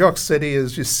in New York City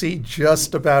is you see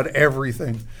just about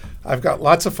everything. I've got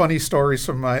lots of funny stories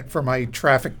from my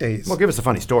traffic days. Well, give us a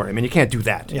funny story. I mean, you can't do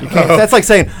that. Yeah. You can't. That's like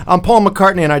saying, I'm Paul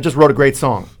McCartney and I just wrote a great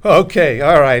song. Okay,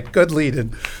 all right, good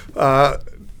lead-in. I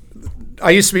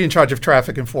used to be in charge of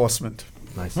traffic enforcement.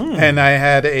 Nice. And I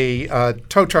had a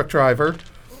tow truck driver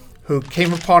who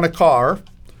came upon a car,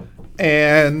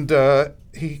 and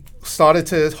he started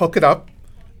to hook it up,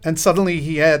 and suddenly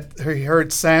he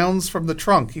heard sounds from the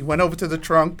trunk. He went over to the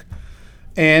trunk,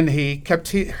 and he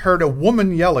heard a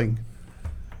woman yelling.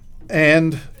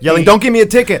 And don't give me a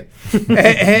ticket.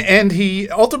 and he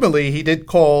ultimately did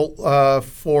call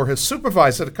for his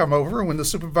supervisor to come over. And when the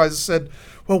supervisor said,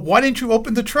 "Well, why didn't you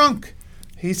open the trunk?"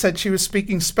 He said she was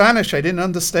speaking Spanish. I didn't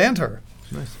understand her.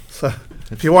 Nice. So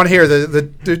if you want to hear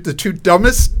the two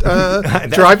dumbest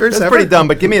drivers that's ever. Pretty dumb,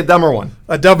 but give me a dumber one.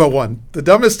 A dumber one. The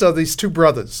dumbest are these two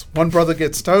brothers. One brother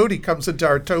gets towed. He comes into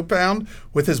our tow pound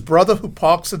with his brother, who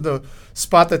parks in the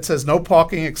spot that says no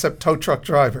parking except tow truck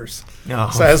drivers.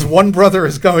 Oh. So as one brother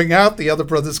is going out, the other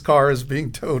brother's car is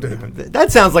being towed in.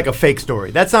 That sounds like a fake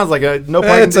story. That sounds like a no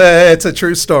parking. It's a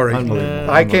true story.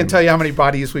 Unbelievable. I can't tell you how many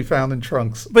bodies we found in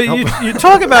trunks. But you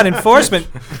talk about enforcement.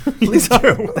 Please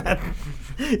do.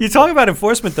 You talk about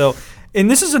enforcement, though,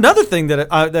 and this is another thing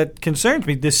that concerns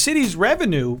me. The city's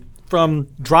revenue from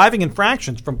driving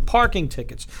infractions, from parking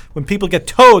tickets. When people get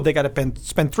towed, they got to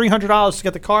spend $300 to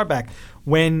get the car back.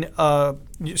 When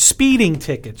speeding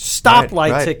tickets,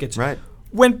 stoplight tickets. Right.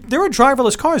 When there are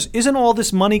driverless cars, isn't all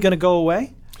this money going to go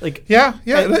away? Yeah,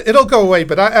 it'll go away,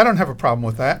 but I don't have a problem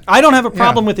with that. I don't have a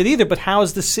problem with it either, but how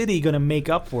is the city going to make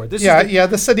up for it?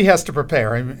 The city has to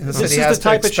prepare. I mean, this is the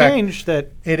type of change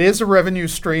that... It is a revenue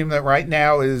stream that right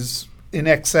now is in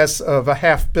excess of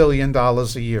 $500 million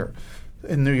a year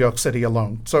in New York City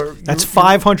alone. So that's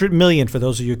 $500 million for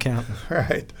those of you counting.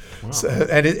 Right. Wow. So,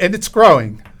 and it's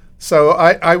growing. So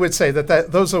I would say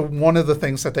that those are one of the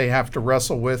things that they have to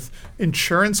wrestle with.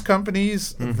 Insurance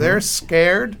companies, they're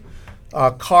scared.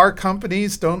 Car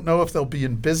companies don't know if they'll be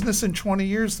in business in 20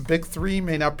 years. The big three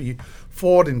may not be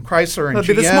Ford and Chrysler and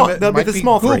GM. It might be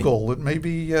Google. It may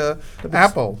be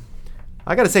Apple.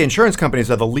 I got to say, insurance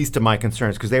companies are the least of my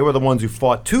concerns because they were the ones who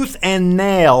fought tooth and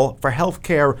nail for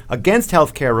against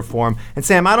healthcare reform. And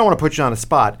Sam, I don't want to put you on a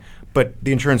spot, but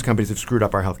the insurance companies have screwed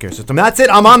up our healthcare system. That's it.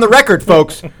 I'm on the record,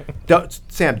 folks.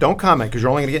 Sam, don't comment because you're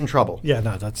only going to get in trouble. Yeah,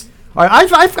 no, that's... All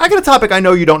right, I got a topic I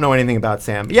know you don't know anything about,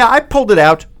 Sam. Yeah, I pulled it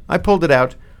out.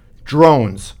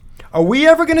 Drones. Are we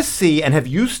ever going to see, and have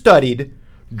you studied,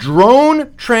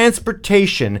 drone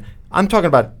transportation? I'm talking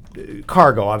about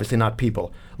cargo, obviously not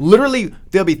people. Literally,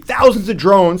 there'll be thousands of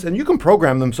drones, and you can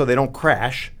program them so they don't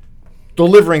crash,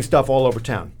 delivering stuff all over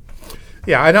town.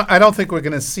 Yeah, I don't think we're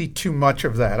going to see too much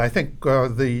of that. I think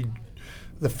the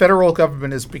federal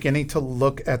government is beginning to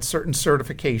look at certain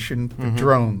certification for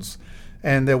drones.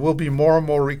 And there will be more and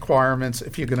more requirements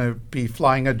if you're going to be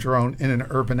flying a drone in an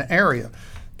urban area.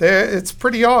 It's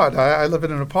pretty odd. I live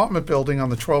in an apartment building on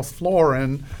the 12th floor,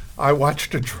 and I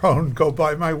watched a drone go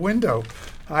by my window.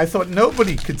 I thought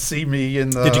nobody could see me in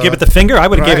the... Did you give it the finger? I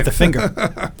would have gave it the finger.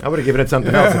 I would have given it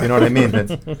something else, if you know what I mean,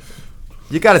 Vince.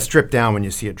 You got to strip down when you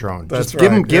see a drone. That's Just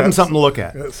give them something to look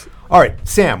at. Yes. All right,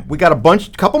 Sam, we got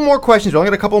couple more questions. We only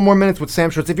got a couple more minutes with Sam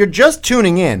Schwartz. If you're just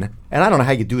tuning in, and I don't know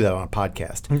how you do that on a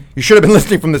podcast. You should have been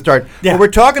listening from the start. Yeah. But we're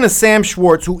talking to Sam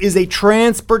Schwartz, who is a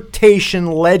transportation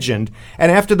legend.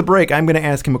 And after the break, I'm going to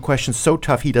ask him a question so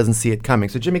tough he doesn't see it coming.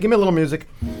 So, Jimmy, give me a little music.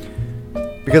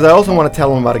 Because I also want to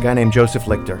tell him about a guy named Joseph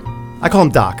Lichter. I call him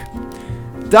Doc.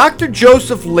 Dr.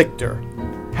 Joseph Lichter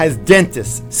has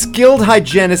dentists, skilled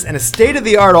hygienists, and a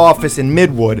state-of-the-art office in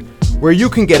Midwood where you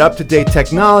can get up-to-date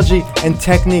technology and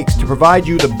techniques to provide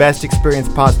you the best experience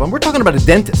possible. And we're talking about a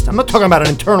dentist. I'm not talking about an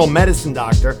internal medicine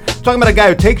doctor. I'm talking about a guy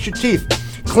who takes your teeth,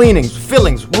 cleanings,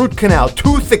 fillings, root canal,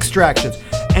 tooth extractions,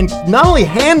 and not only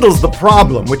handles the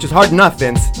problem, which is hard enough,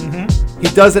 Vince,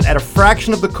 he does it at a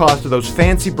fraction of the cost of those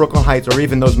fancy Brooklyn Heights or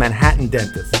even those Manhattan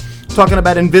dentists. Talking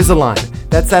about Invisalign.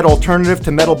 That's that alternative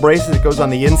to metal braces that goes on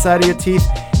the inside of your teeth.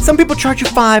 Some people charge you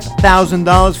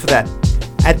 $5,000 for that.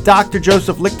 At Dr.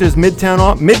 Joseph Lichter's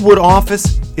Midwood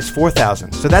office, it's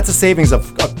 $4,000. So that's a savings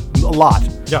of a lot.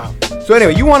 Yeah. So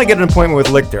anyway, you want to get an appointment with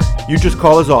Lichter. You just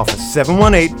call his office,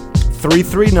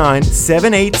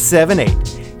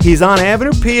 718-339-7878. He's on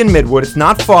Avenue P in Midwood. It's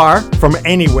not far from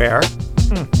anywhere,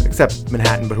 except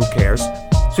Manhattan, but who cares?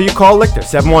 So you call Lichter,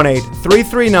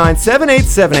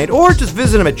 718-339-7878, or just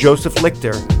visit him at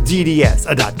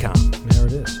josephlichterdds.com. There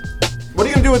it is. What are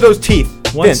you going to do with those teeth?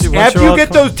 Once Vince, you're after all you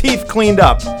get those teeth cleaned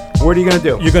up, what are you going to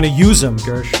do? You're going to use them,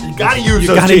 Gersh. You got to use You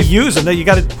those got to teeth. use them. You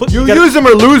got to put. You gotta- use them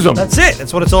or lose them. That's it.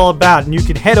 That's what it's all about. And you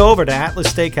can head over to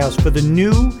Atlas Steakhouse for the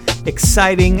new,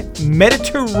 exciting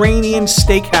Mediterranean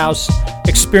steakhouse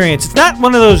experience. It's not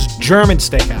one of those German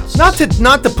steakhouses.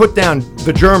 Not to put down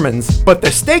the Germans, but the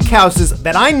steakhouses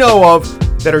that I know of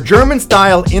that are German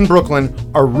style in Brooklyn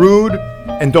are rude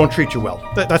and don't treat you well.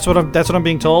 That's what I'm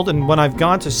being told. And when I've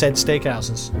gone to said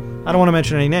steakhouses, I don't want to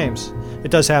mention any names. It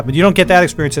does happen. You don't get that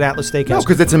experience at Atlas Steakhouse. No,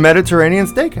 because it's a Mediterranean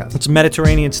steakhouse. It's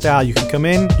Mediterranean style. You can come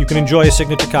in. You can enjoy a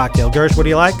signature cocktail. Gersh, what do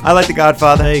you like? I like the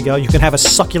Godfather. There you go. You can have a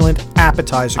succulent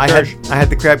appetizer. I Gersh.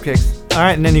 had the crab cakes. All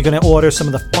right, and then you're going to order some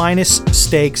of the finest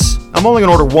steaks. I'm only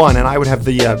going to order one, and I would have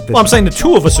the. Well, I'm saying the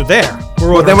two of us are there.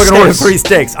 Well, then we're going to order 3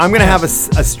 steaks. I'm going to have a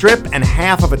strip and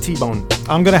half of a T-bone.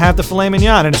 I'm going to have the filet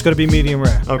mignon, and it's going to be medium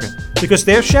rare. Okay. Because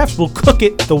their chefs will cook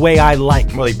it the way I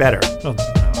like. Well, he better. Oh, no,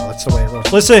 that's the way it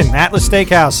works. Listen, Atlas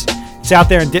Steakhouse. It's out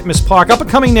there in Ditmas Park,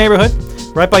 up-and-coming neighborhood,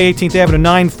 right by 18th Avenue,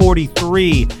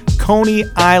 943 Coney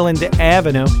Island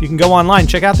Avenue. You can go online,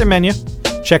 check out their menu,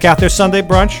 check out their Sunday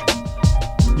brunch.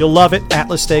 You'll love it.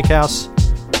 Atlas Steakhouse,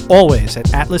 always at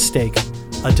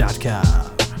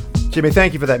atlassteak.com. Jimmy,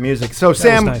 thank you for that music. So,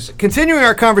 Sam, nice. continuing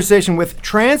our conversation with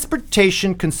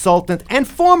transportation consultant and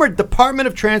former Department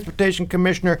of Transportation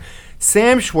Commissioner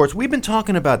Sam Schwartz, we've been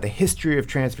talking about the history of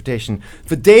transportation,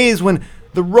 the days when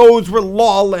the roads were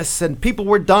lawless and people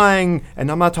were dying. And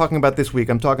I'm not talking about this week.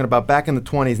 I'm talking about back in the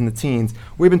 20s and the teens.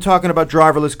 We've been talking about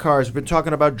driverless cars. We've been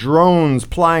talking about drones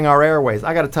plying our airways.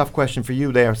 I got a tough question for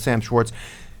you there, Sam Schwartz.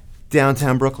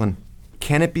 Downtown Brooklyn.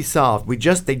 Can it be solved?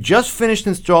 They just finished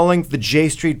installing the J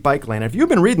Street bike lane. If you've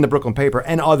been reading the Brooklyn paper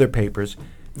and other papers,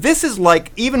 this is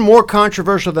like even more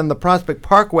controversial than the Prospect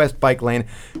Park West bike lane,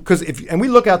 because and we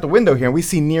look out the window here and we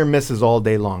see near misses all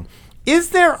day long. Is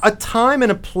there a time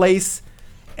and a place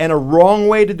and a wrong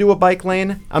way to do a bike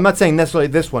lane? I'm not saying necessarily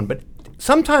this one, but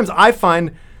sometimes I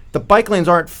find the bike lanes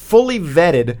aren't fully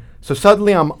vetted, so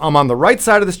suddenly I'm on the right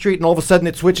side of the street and all of a sudden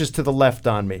it switches to the left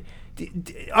on me.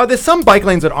 Are there some bike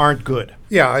lanes that aren't good?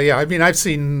 Yeah. I mean, I've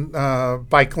seen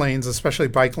bike lanes, especially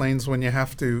bike lanes when you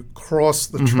have to cross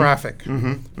the traffic.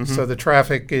 So the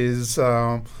traffic is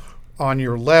on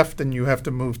your left and you have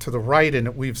to move to the right and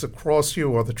it weaves across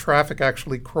you, or the traffic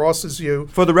actually crosses you.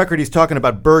 For the record, he's talking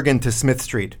about Bergen to Smith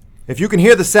Street. If you can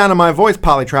hear the sound of my voice,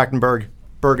 Polly Trachtenberg,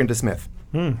 Bergen to Smith.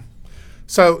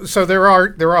 So there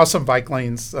are some bike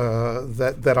lanes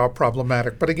that are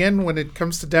problematic. But again, when it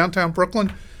comes to downtown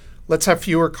Brooklyn, let's have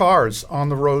fewer cars on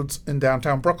the roads in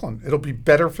downtown Brooklyn. It'll be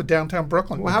better for downtown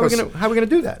Brooklyn. Well, how are we going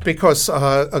to do that? Because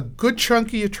a good chunk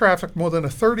of your traffic, more than a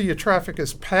third of your traffic,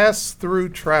 is pass-through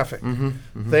traffic.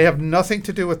 They have nothing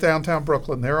to do with downtown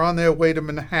Brooklyn. They're on their way to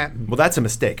Manhattan. Well, that's a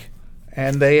mistake.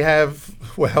 And they have,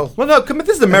 Well, no,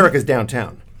 this is America's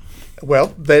downtown.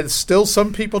 Well, there's still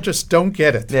some people just don't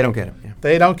get it. They don't get it. Yeah.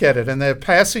 They don't get it. And they're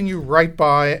passing you right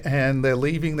by, and they're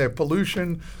leaving their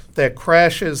pollution, their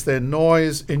crashes, their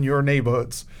noise in your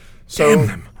neighborhoods. So Damn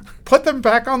them. Put them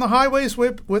back on the highways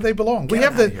where they belong. We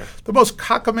have the most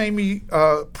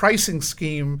cockamamie pricing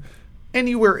scheme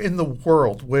anywhere in the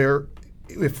world, where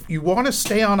if you want to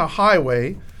stay on a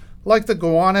highway, like the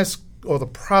Gowanus or the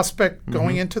Prospect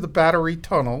going into the Battery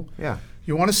Tunnel,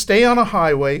 you want to stay on a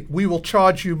highway, we will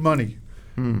charge you money.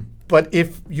 But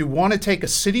if you want to take a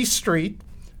city street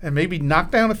and maybe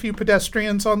knock down a few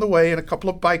pedestrians on the way and a couple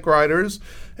of bike riders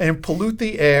and pollute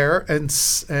the air and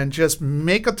just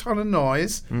make a ton of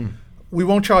noise, we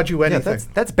won't charge you anything. Yeah,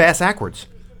 that's bass backwards.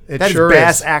 It sure is.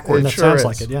 Bass backwards. That sounds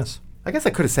like it, yes. I guess I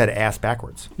could have said ass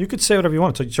backwards. You could say whatever you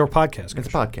want. It's your podcast. It's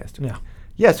a podcast. Yeah.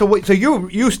 Yeah. So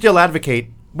you still advocate?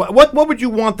 What would you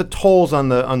want the tolls on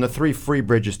the 3 free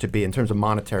bridges to be in terms of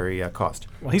monetary cost?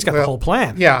 Well, he's got the whole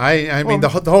plan. Yeah, I mean the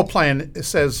whole plan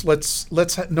says let's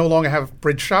no longer have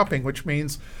bridge shopping, which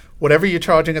means whatever you're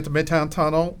charging at the Midtown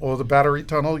Tunnel or the Battery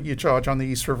Tunnel, you charge on the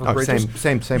East River bridges.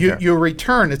 Same. You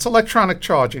return. It's electronic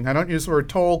charging. I don't use the word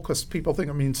toll because people think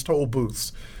it means toll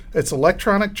booths. It's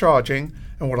electronic charging,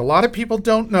 and what a lot of people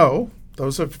don't know,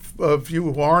 those of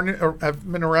you who aren't or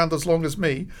have been around as long as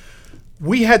me,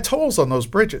 we had tolls on those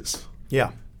bridges.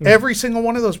 Yeah. Every single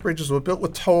one of those bridges were built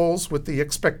with tolls, with the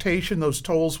expectation those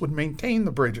tolls would maintain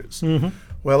the bridges.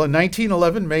 Well, in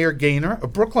 1911, Mayor Gaynor, a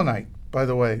Brooklynite, by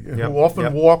the way, who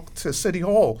often walked to City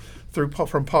Hall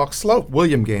from Park Slope.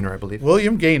 William Gaynor, I believe.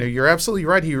 William Gaynor, you're absolutely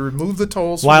right. He removed the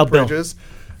tolls Wild from the Bill. bridges.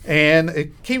 And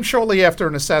it came shortly after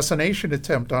an assassination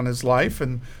attempt on his life.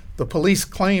 And the police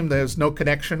claim there's no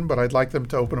connection, but I'd like them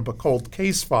to open up a cold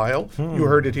case file. You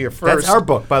heard it here first. That's our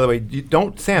book, by the way.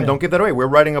 Don't give that away. We're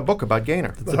writing a book about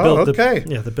Gaynor. The Bill, okay.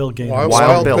 the Bill Gaynor.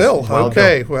 Wild Bill. Bill. Wild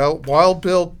Okay. Well, Wild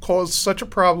Bill caused such a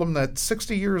problem that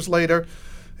 60 years later,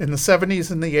 in the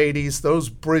 70s and the 80s, those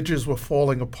bridges were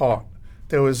falling apart.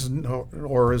 There was no,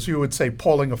 or as you would say,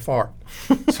 falling apart.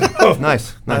 So,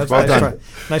 Nice. Well Nice done. try.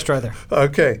 Nice try there.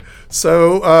 okay.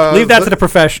 So Leave that to the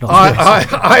professionals.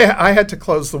 I had to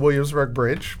close the Williamsburg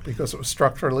Bridge because it was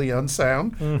structurally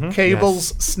unsound. Cables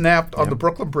snapped on the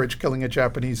Brooklyn Bridge, killing a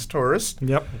Japanese tourist.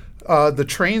 Yep. The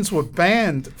trains were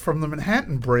banned from the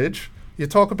Manhattan Bridge. You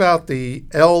talk about the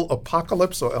El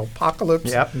Apocalypse or El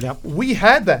Apocalypse. Yep. We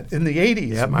had that in the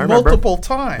 80s Yep, I remember. multiple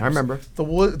times. I remember.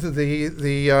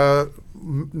 The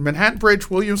Manhattan Bridge,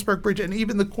 Williamsburg Bridge, and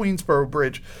even the Queensboro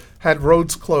Bridge had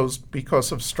roads closed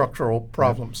because of structural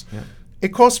problems. It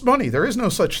costs money. There is no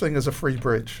such thing as a free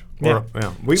bridge. Yeah.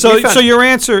 We So found- your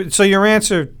answer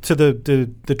to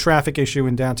the traffic issue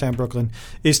in downtown Brooklyn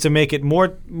is to make it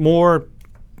more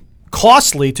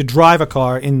costly to drive a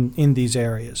car in these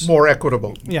areas. More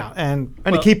equitable. Yeah, and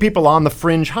to keep people on the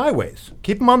fringe highways.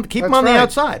 Keep them on That's the right.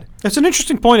 outside. That's an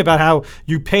interesting point about how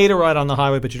you pay to ride on the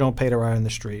highway, but you don't pay to ride on the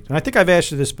street. And I think I've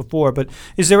asked you this before, but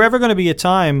is there ever going to be a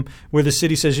time where the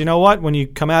city says, you know what, when you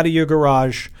come out of your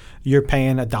garage, you're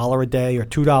paying $1 a day or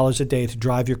 $2 a day to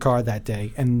drive your car that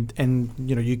day, and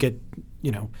you get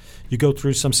you go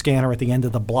through some scanner at the end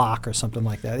of the block or something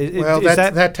like that. Well, Is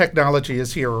that technology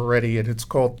is here already, and it's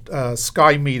called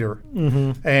Sky Meter.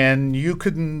 And you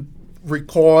can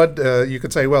record, you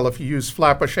could say, well, if you use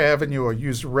Flatbush Avenue or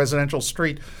use a residential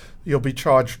street, you'll be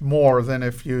charged more than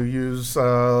if you use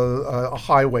a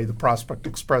highway, the Prospect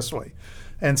Expressway.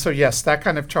 And so, yes, that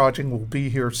kind of charging will be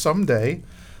here someday.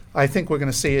 I think we're going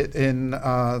to see it in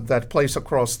that place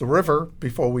across the river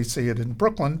before we see it in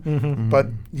Brooklyn. But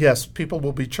yes, people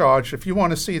will be charged. If you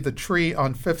want to see the tree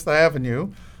on Fifth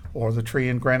Avenue or the tree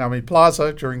in Grand Army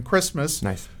Plaza during Christmas,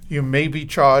 Nice. you may be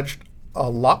charged a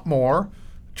lot more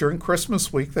during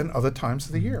Christmas week than other times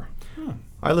of the year.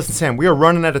 All right, listen, Sam, we are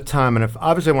running out of time, and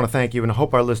obviously I want to thank you, and I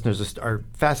hope our listeners are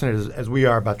fascinated as we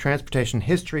are about transportation,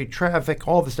 history, traffic,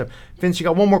 all this stuff. Vince, you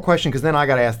got one more question, because then I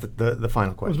got to ask the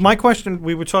final question. My question,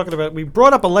 we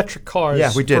brought up electric cars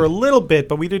Yeah, we did. for a little bit,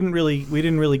 but we didn't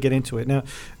really get into it. Now,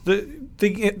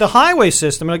 the highway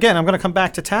system, and again, I'm going to come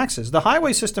back to taxes. The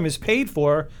highway system is paid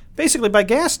for basically by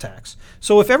gas tax.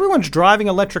 So if everyone's driving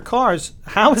electric cars,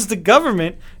 how is the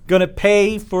government going to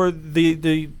pay for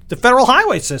the federal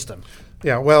highway system?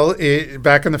 Yeah, well,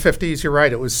 back in the 50s, you're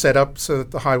right. It was set up so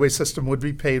that the highway system would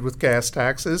be paid with gas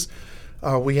taxes.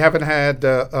 We haven't had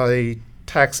a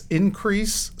tax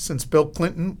increase since Bill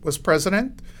Clinton was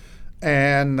president,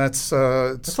 and that's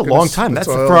a long time. That's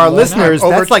for our listeners.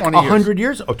 Over That's like 20 years. 100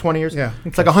 years. Oh, 20 years. Yeah.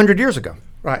 It's like 100 years ago.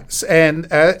 Right,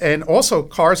 and also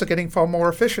cars are getting far more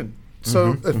efficient.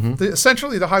 So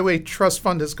essentially, the Highway Trust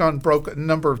Fund has gone broke a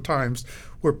number of times.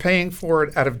 We're paying for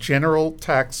it out of general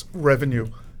tax revenue.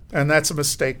 And that's a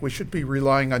mistake. We should be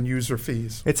relying on user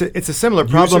fees. It's a similar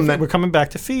problem that We're coming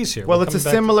back to fees here. Well, it's a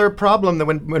similar problem that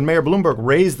when Mayor Bloomberg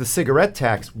raised the cigarette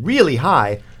tax really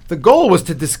high, the goal was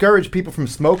to discourage people from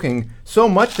smoking so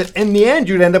much that in the end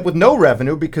you'd end up with no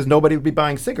revenue because nobody would be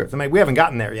buying cigarettes. I mean, we haven't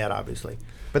gotten there yet, obviously.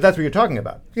 But that's what you're talking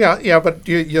about. Yeah, but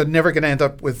you're never going to end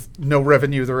up with no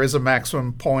revenue. There is a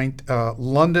maximum point.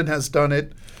 London has done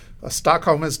it.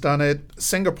 Stockholm has done it.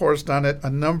 Singapore's done it. A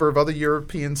number of other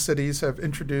European cities have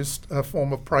introduced a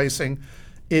form of pricing.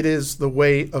 It is the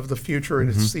way of the future, and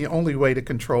it's the only way to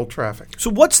control traffic. So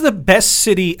what's the best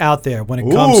city out there when it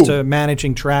comes to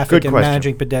managing traffic Good and question.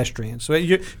 managing pedestrians? So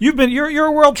you're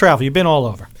a world traveler. You've been all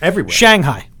over. Everywhere.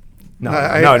 Shanghai. No,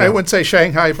 I wouldn't say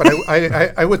Shanghai, but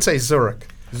I would say Zurich.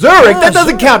 Zurich, that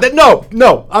doesn't count.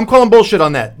 No, I'm calling bullshit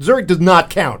on that. Zurich does not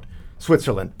count.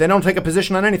 Switzerland. They don't take a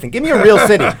position on anything. Give me a real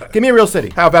city. Give me a real city.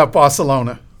 How about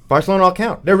Barcelona? Barcelona all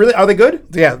count. Are they good?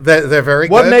 Yeah, they're very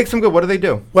good. What makes them good? What do they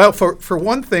do? Well, for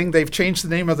one thing, they've changed the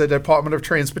name of the Department of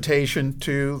Transportation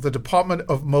to the Department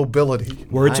of Mobility.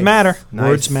 Words Nice. matter. Nice.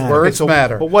 Words matter. Words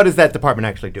matter. But what does that department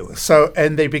actually do? So,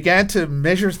 and they began to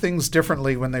measure things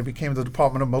differently when they became the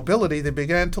Department of Mobility. They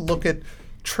began to look at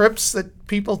trips that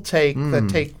people take that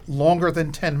take longer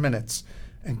than 10 minutes.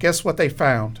 And guess what they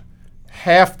found?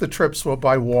 Half the trips were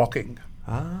by walking.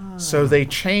 So they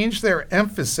changed their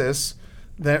emphasis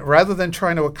that rather than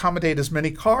trying to accommodate as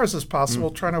many cars as possible,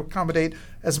 trying to accommodate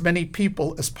as many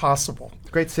people as possible.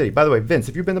 Great city. By the way, Vince,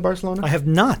 have you been to Barcelona? I have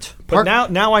not. But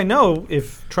now I know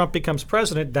if Trump becomes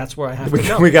president, that's where I have to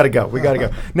go. We got to go. We got to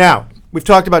go. Now, we've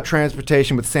talked about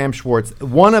transportation with Sam Schwartz,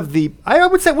 one of the, I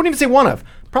would say, wouldn't even say one of,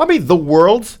 probably the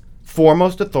world's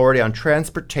foremost authority on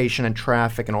transportation and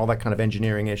traffic and all that kind of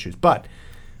engineering issues. But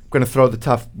I'm going to throw the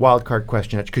tough wild card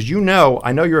question at you because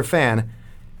I know you're a fan.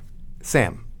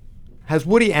 Sam, has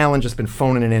Woody Allen just been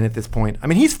phoning it in at this point? I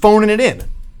mean, he's phoning it in.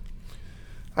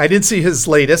 I didn't see his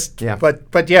latest,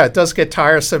 but yeah, it does get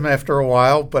tiresome after a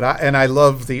while. But I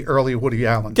love the early Woody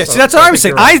Allen. Yeah, so that's what I was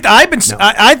saying.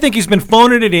 I think he's been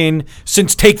phoning it in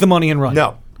since Take the Money and Run.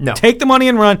 No. Take the Money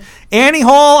and Run. Annie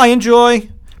Hall, I enjoy.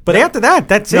 But after that,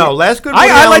 that's it. No, last good.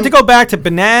 I like to go back to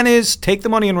Bananas, Take the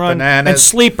Money and Run, and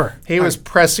Sleeper. He was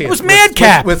prescient. It was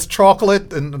Madcap with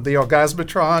chocolate and the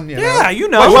Orgasmatron. Yeah, you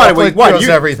know. What?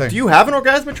 Everything. Do you have an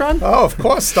Orgasmatron? Oh, of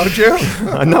course, don't you?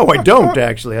 No, I don't.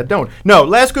 Actually, I don't. No,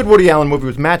 last good Woody Allen movie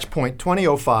was Match Point,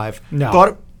 2005.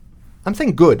 No, I'm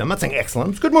saying good. I'm not saying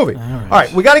excellent. It's a good movie. All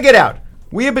right, we got to get out.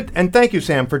 And thank you,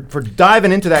 Sam, for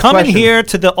diving into that question. Coming here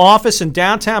to the office in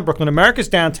downtown Brooklyn, America's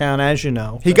downtown, as you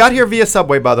know. He got here via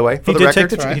subway, by the way. For the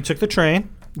record. He took the train.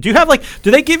 Do you have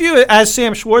do they give you, as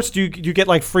Sam Schwartz, do you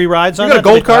get free rides on that? You got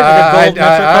a gold card?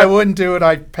 I wouldn't do it.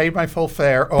 I paid my full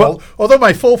fare. Although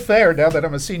my full fare, now that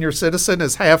I'm a senior citizen,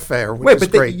 is half fare, which is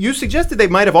great. You suggested they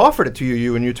might have offered it to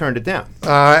you and you turned it down.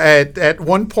 At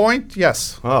one point,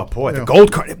 yes. Oh, boy, the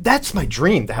gold card. That's my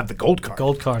dream, to have the gold card.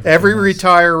 Gold card. Every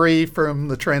retiree from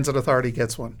the Transit Authority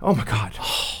gets one. Oh, my God.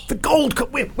 The gold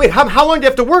card. Wait, how long do you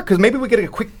have to work? Because maybe we get a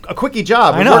quickie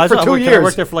job. I know. Work for 2 years. I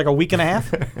worked there for a week and a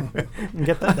half.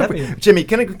 Jimmy,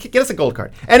 get us a gold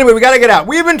card. Anyway, we got to get out.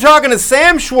 We've been talking to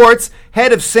Sam Schwartz,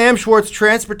 head of Sam Schwartz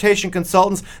Transportation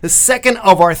Consultants, the second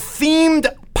of our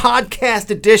themed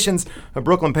podcast editions of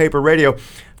Brooklyn Paper Radio.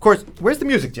 Of course, where's the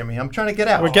music, Jimmy? I'm trying to get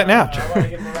out. We're getting out.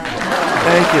 Thank you.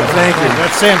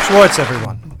 That's Sam Schwartz,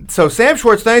 everyone. So, Sam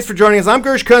Schwartz, thanks for joining us. I'm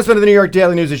Gersh Kunstman of the New York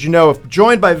Daily News, as you know,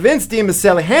 joined by Vince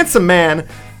DiMaselli, handsome man,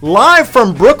 live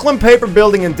from Brooklyn Paper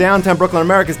Building in downtown Brooklyn,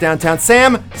 America's downtown.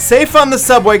 Sam, safe on the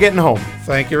subway getting home.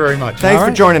 Thank you very much. Thanks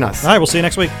for joining us. All right, we'll see you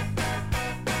next week.